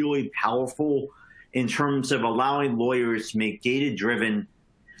really powerful in terms of allowing lawyers to make data-driven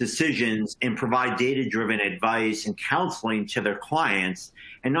decisions and provide data-driven advice and counseling to their clients,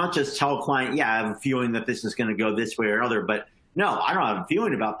 and not just tell a client, yeah, I have a feeling that this is going to go this way or another, but no, I don't have a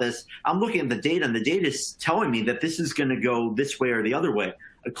feeling about this. I'm looking at the data, and the data is telling me that this is going to go this way or the other way.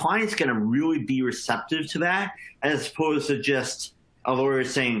 A client's going to really be receptive to that, as opposed to just a lawyer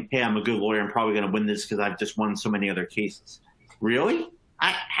saying, hey, I'm a good lawyer, I'm probably going to win this because I've just won so many other cases. Really?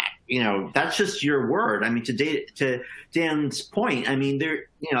 That's just your word. I mean, to Dan's point, I mean, the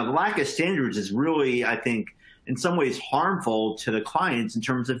lack of standards is really, I think, in some ways harmful to the clients in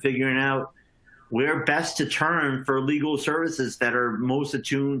terms of figuring out where best to turn for legal services that are most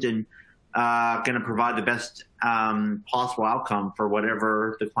attuned and going to provide the best possible outcome for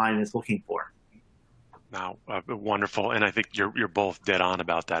whatever the client is looking for. Now, wonderful. And I think you're both dead on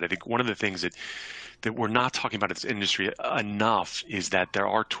about that. I think one of the things that we're not talking about in this industry enough is that there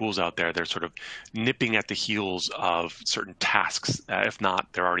are tools out there that are sort of nipping at the heels of certain tasks. If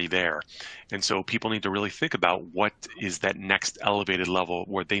not, they're already there. And so people need to really think about what is that next elevated level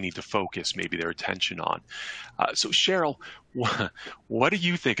where they need to focus maybe their attention on. So Cheryl, what are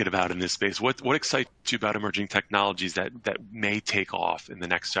you thinking about in this space? What excites you about emerging technologies that may take off in the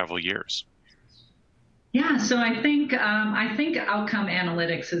next several years? Yeah, so I think outcome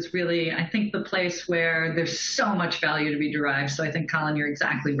analytics is really, I think, the place where there's so much value to be derived. So I think, Colin, you're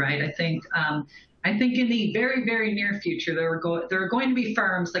exactly right. I think in the very, very near future, there are going to be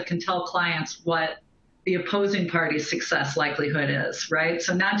firms that can tell clients what the opposing party's success likelihood is, right?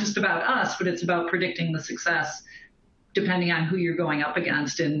 So not just about us, but it's about predicting the success depending on who you're going up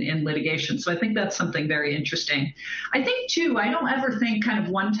against in litigation. So I think that's something very interesting. I think, too, I don't ever think kind of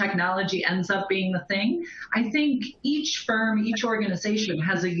one technology ends up being the thing. I think each firm, each organization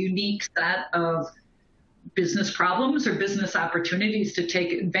has a unique set of business problems or business opportunities to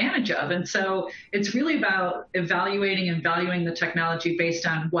take advantage of. And so it's really about evaluating and valuing the technology based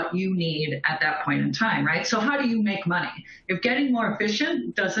on what you need at that point in time, right? So how do you make money? If getting more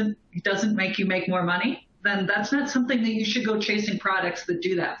efficient doesn't make you make more money, then that's not something that you should go chasing products that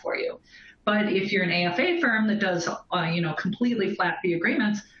do that for you. But if you're an AFA firm that does, completely flat fee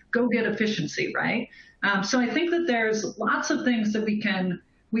agreements, go get efficiency, right? So I think that there's lots of things that we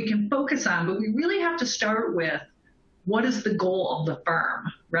can focus on, but we really have to start with what is the goal of the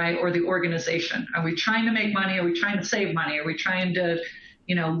firm, right? Or the organization. Are we trying to make money? Are we trying to save money? Are we trying to,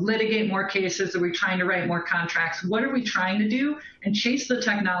 litigate more cases? Are we trying to write more contracts? What are we trying to do? And chase the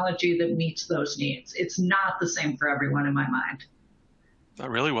technology that meets those needs. It's not the same for everyone in my mind.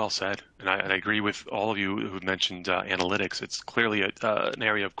 Really well said. And I agree with all of you who mentioned analytics. It's clearly an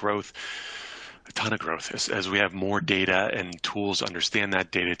area of growth, a ton of growth as we have more data and tools to understand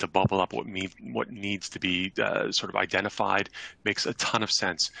that data to bubble up what needs to be sort of identified. Makes a ton of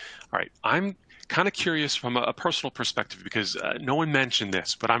sense. All right. I'm kind of curious from a personal perspective because no one mentioned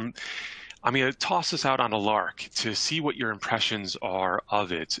this, but I'm going to toss this out on a lark to see what your impressions are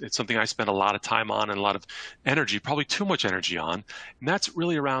of it. It's something I spend a lot of time on and a lot of energy, probably too much energy on, and that's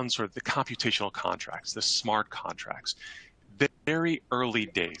really around sort of the computational contracts, the smart contracts. Very early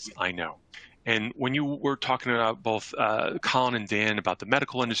days, I know. And when you were talking about both Colin and Dan about the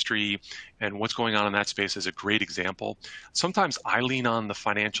medical industry and what's going on in that space as a great example, sometimes I lean on the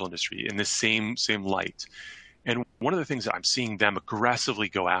financial industry in the same light. And one of the things that I'm seeing them aggressively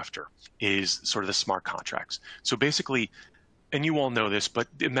go after is sort of the smart contracts. So basically, and you all know this, but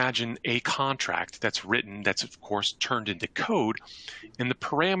imagine a contract that's written, that's of course turned into code, and the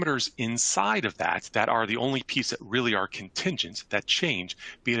parameters inside of that are the only piece that really are contingent, that change,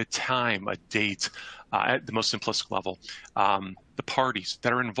 be it a time, a date, at the most simplistic level, the parties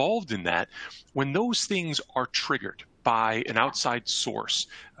that are involved in that, when those things are triggered by an outside source,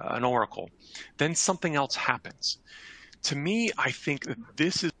 an oracle, then something else happens. To me, I think that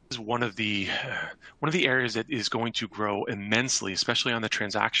this is one of the areas that is going to grow immensely, especially on the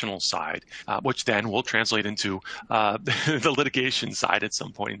transactional side, which then will translate into the litigation side at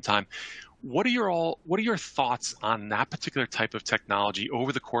some point in time. What are your thoughts on that particular type of technology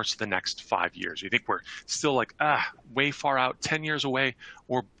over the course of the next 5 years? Do you think we're still like way far out, 10 years away,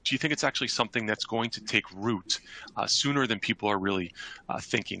 or do you think it's actually something that's going to take root sooner than people are really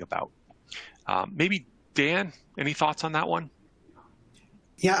thinking about? Maybe Dan, any thoughts on that one?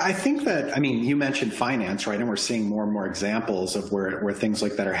 Yeah, I think that, you mentioned finance, right? And we're seeing more and more examples of where things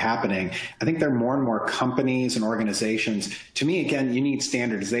like that are happening. I think there are more and more companies and organizations. To me, again, you need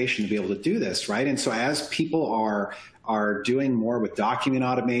standardization to be able to do this, right? And so as people are doing more with document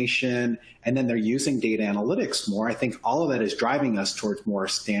automation, and then they're using data analytics more, I think all of that is driving us towards more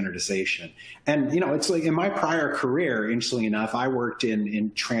standardization. And, it's like in my prior career, interestingly enough, I worked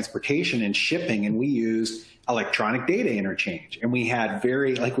in transportation and shipping, and we used electronic data interchange. And we had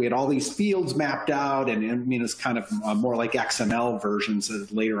we had all these fields mapped out, and it's kind of more like XML versions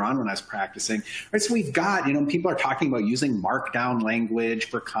later on when I was practicing. Right, so we've got, people are talking about using markdown language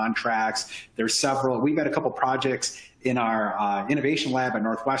for contracts. We've had a couple projects in our innovation lab at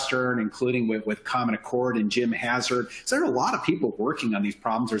Northwestern, including with Common Accord and Jim Hazard. So there are a lot of people working on these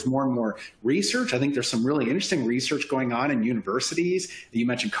problems. There's more and more research. I think there's some really interesting research going on in universities. You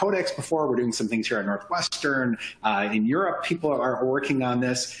mentioned Codex before. We're doing some things here at Northwestern. In Europe, people are working on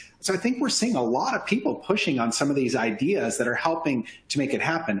this. So I think we're seeing a lot of people pushing on some of these ideas that are helping to make it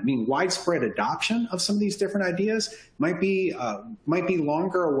happen. Widespread adoption of some of these different ideas might be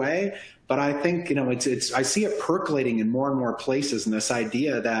longer away, but I think I see it percolating in more and more places. And this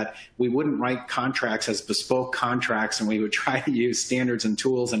idea that we wouldn't write contracts as bespoke contracts, and we would try to use standards and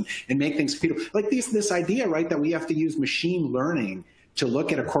tools and make things repeatable. Like this idea, right, that we have to use machine learning to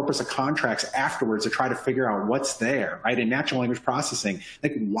look at a corpus of contracts afterwards to try to figure out what's there, right? In natural language processing,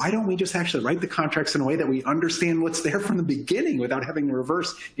 like, why don't we just actually write the contracts in a way that we understand what's there from the beginning without having to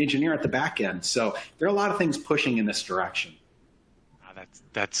reverse engineer at the back end? So there are a lot of things pushing in this direction.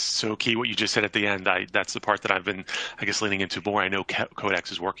 That's so key. What you just said at the end, that's the part that I've been, I guess, leaning into more. I know Codex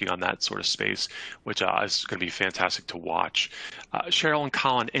is working on that sort of space, which is going to be fantastic to watch. Cheryl and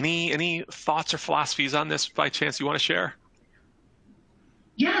Colin, any thoughts or philosophies on this by chance you want to share?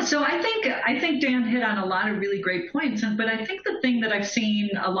 Yeah, so I think Dan hit on a lot of really great points, but I think the thing that I've seen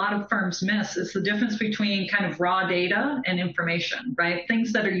a lot of firms miss is the difference between kind of raw data and information, right?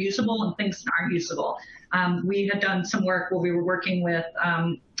 Things that are usable and things that aren't usable. We had done some work where we were working with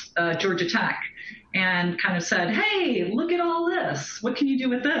Georgia Tech and kind of said, hey, look at all this. What can you do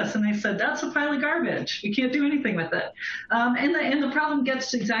with this? And they said, that's a pile of garbage. We can't do anything with it. And the problem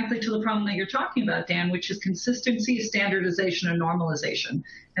gets exactly to the problem that you're talking about, Dan, which is consistency, standardization, and normalization.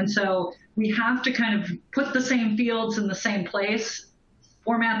 And so we have to kind of put the same fields in the same place,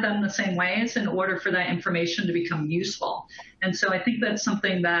 format them the same ways in order for that information to become useful. And so I think that's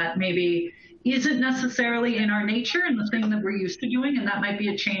something that maybe isn't necessarily in our nature and the thing that we're used to doing, and that might be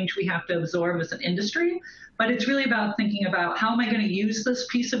a change we have to absorb as an industry. But it's really about thinking about how am I going to use this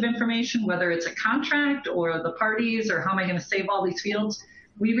piece of information, whether it's a contract or the parties, or how am I going to save all these fields.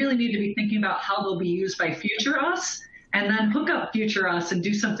 We really need to be thinking about how they'll be used by future us, and then hook up future us and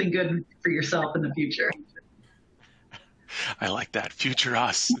do something good for yourself in the future. I like that, future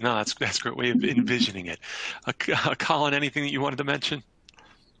us. No, that's a great way of envisioning it. Colin, anything that you wanted to mention?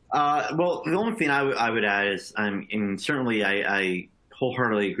 Well, the only thing I would add is, and certainly I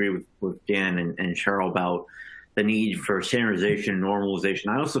wholeheartedly agree with Dan and Cheryl about the need for standardization and normalization.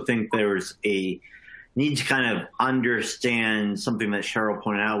 I also think there's a need to kind of understand something that Cheryl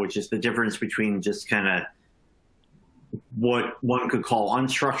pointed out, which is the difference between just kind of what one could call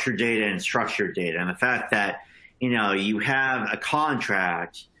unstructured data and structured data. And the fact that, you have a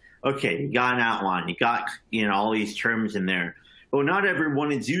contract, okay, you got an outline, you got, all these terms in there. Well, not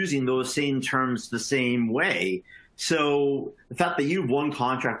everyone is using those same terms the same way. So the fact that you have one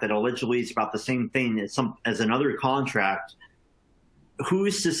contract that allegedly is about the same thing as another contract, who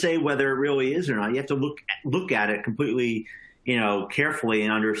is to say whether it really is or not? You have to look at it completely, carefully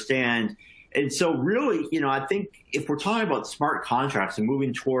and understand. And so really, I think if we're talking about smart contracts and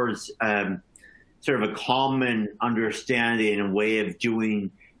moving towards sort of a common understanding and way of doing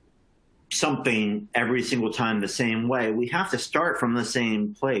something every single time the same way, we have to start from the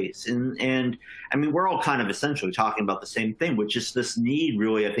same place. And I mean, we're all kind of essentially talking about the same thing, which is this need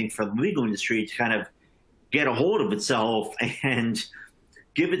really, I think, for the legal industry to kind of get a hold of itself and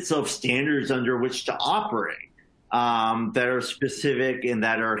give itself standards under which to operate that are specific and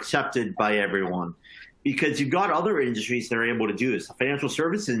that are accepted by everyone. Because you've got other industries that are able to do this. The financial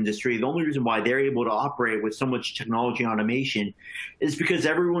services industry, the only reason why they're able to operate with so much technology automation is because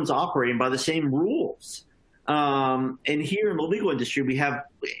everyone's operating by the same rules. And here in the legal industry,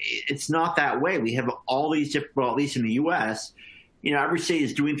 it's not that way. We have all these different, well, at least in the U.S., every state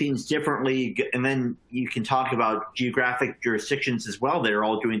is doing things differently. And then you can talk about geographic jurisdictions as well. They're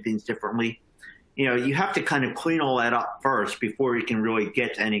all doing things differently. You have to kind of clean all that up first before you can really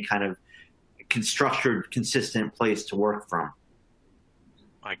get to any kind of structured, consistent place to work from.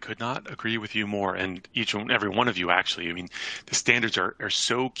 I could not agree with you more, and each and every one of you, actually. I mean, the standards are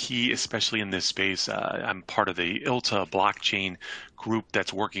so key, especially in this space. I'm part of the ILTA blockchain group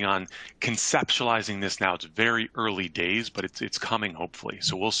that's working on conceptualizing this now. It's very early days, but it's coming, hopefully.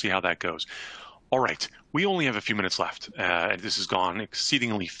 So we'll see how that goes. All right, we only have a few minutes left. This has gone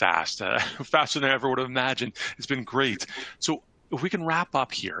exceedingly fast, faster than I ever would have imagined. It's been great. So if we can wrap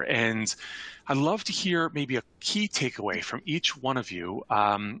up here, and I'd love to hear maybe a key takeaway from each one of you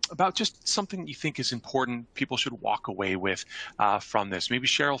about just something you think is important people should walk away with from this. Maybe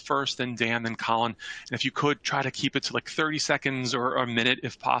Cheryl first, then Dan, then Colin. And if you could try to keep it to like 30 seconds or a minute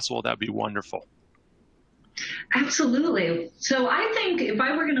if possible, that'd be wonderful. Absolutely. So I think if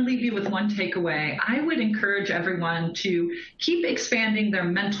I were going to leave you with one takeaway, I would encourage everyone to keep expanding their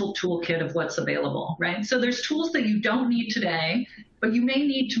mental toolkit of what's available, right? So there's tools that you don't need today, but you may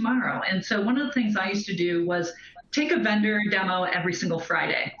need tomorrow. And so one of the things I used to do was take a vendor demo every single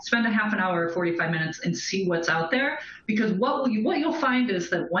Friday, spend a half an hour or 45 minutes and see what's out there. Because what you'll find is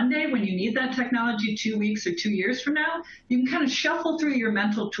that one day when you need that technology 2 weeks or 2 years from now, you can kind of shuffle through your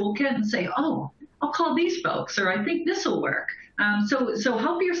mental toolkit and say, oh, I'll call these folks, or I think this will work. So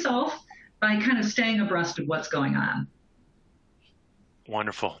help yourself by kind of staying abreast of what's going on.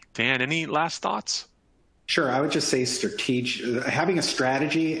 Wonderful. Dan, any last thoughts? Sure. I would just say having a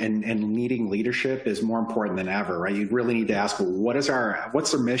strategy and needing leadership is more important than ever, right? You really need to ask, well, what's our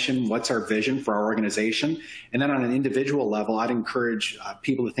mission? What's our vision for our organization? And then on an individual level, I'd encourage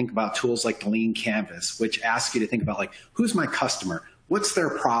people to think about tools like the Lean Canvas, which asks you to think about, like, who's my customer? what's their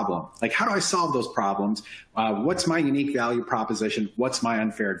problem? Like, how do I solve those problems? What's my unique value proposition? What's my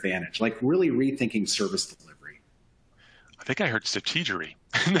unfair advantage? Like, really rethinking service delivery. I think I heard strategery.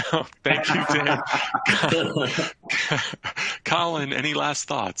 No, thank you, Dan. Colin, any last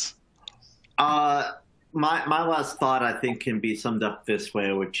thoughts? My last thought, I think, can be summed up this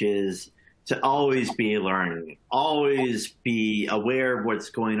way, which is to always be learning, always be aware of what's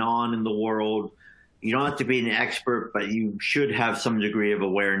going on in the world. You don't have to be an expert, but you should have some degree of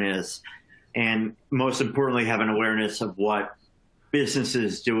awareness. And most importantly, have an awareness of what business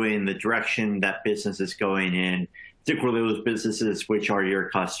is doing, the direction that business is going in, particularly those businesses which are your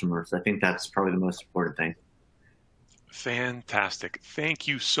customers. I think that's probably the most important thing. Fantastic. Thank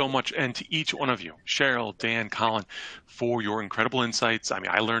you so much. And to each one of you, Cheryl, Dan, Colin, for your incredible insights. I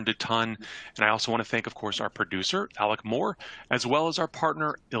mean, I learned a ton. And I also want to thank, of course, our producer, Alec Moore, as well as our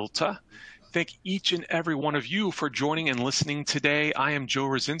partner, ILTA. Thank each and every one of you for joining and listening today. I am Joe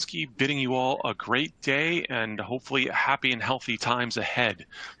Rosinski, bidding you all a great day and hopefully happy and healthy times ahead.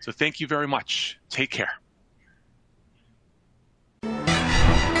 So thank you very much. Take care.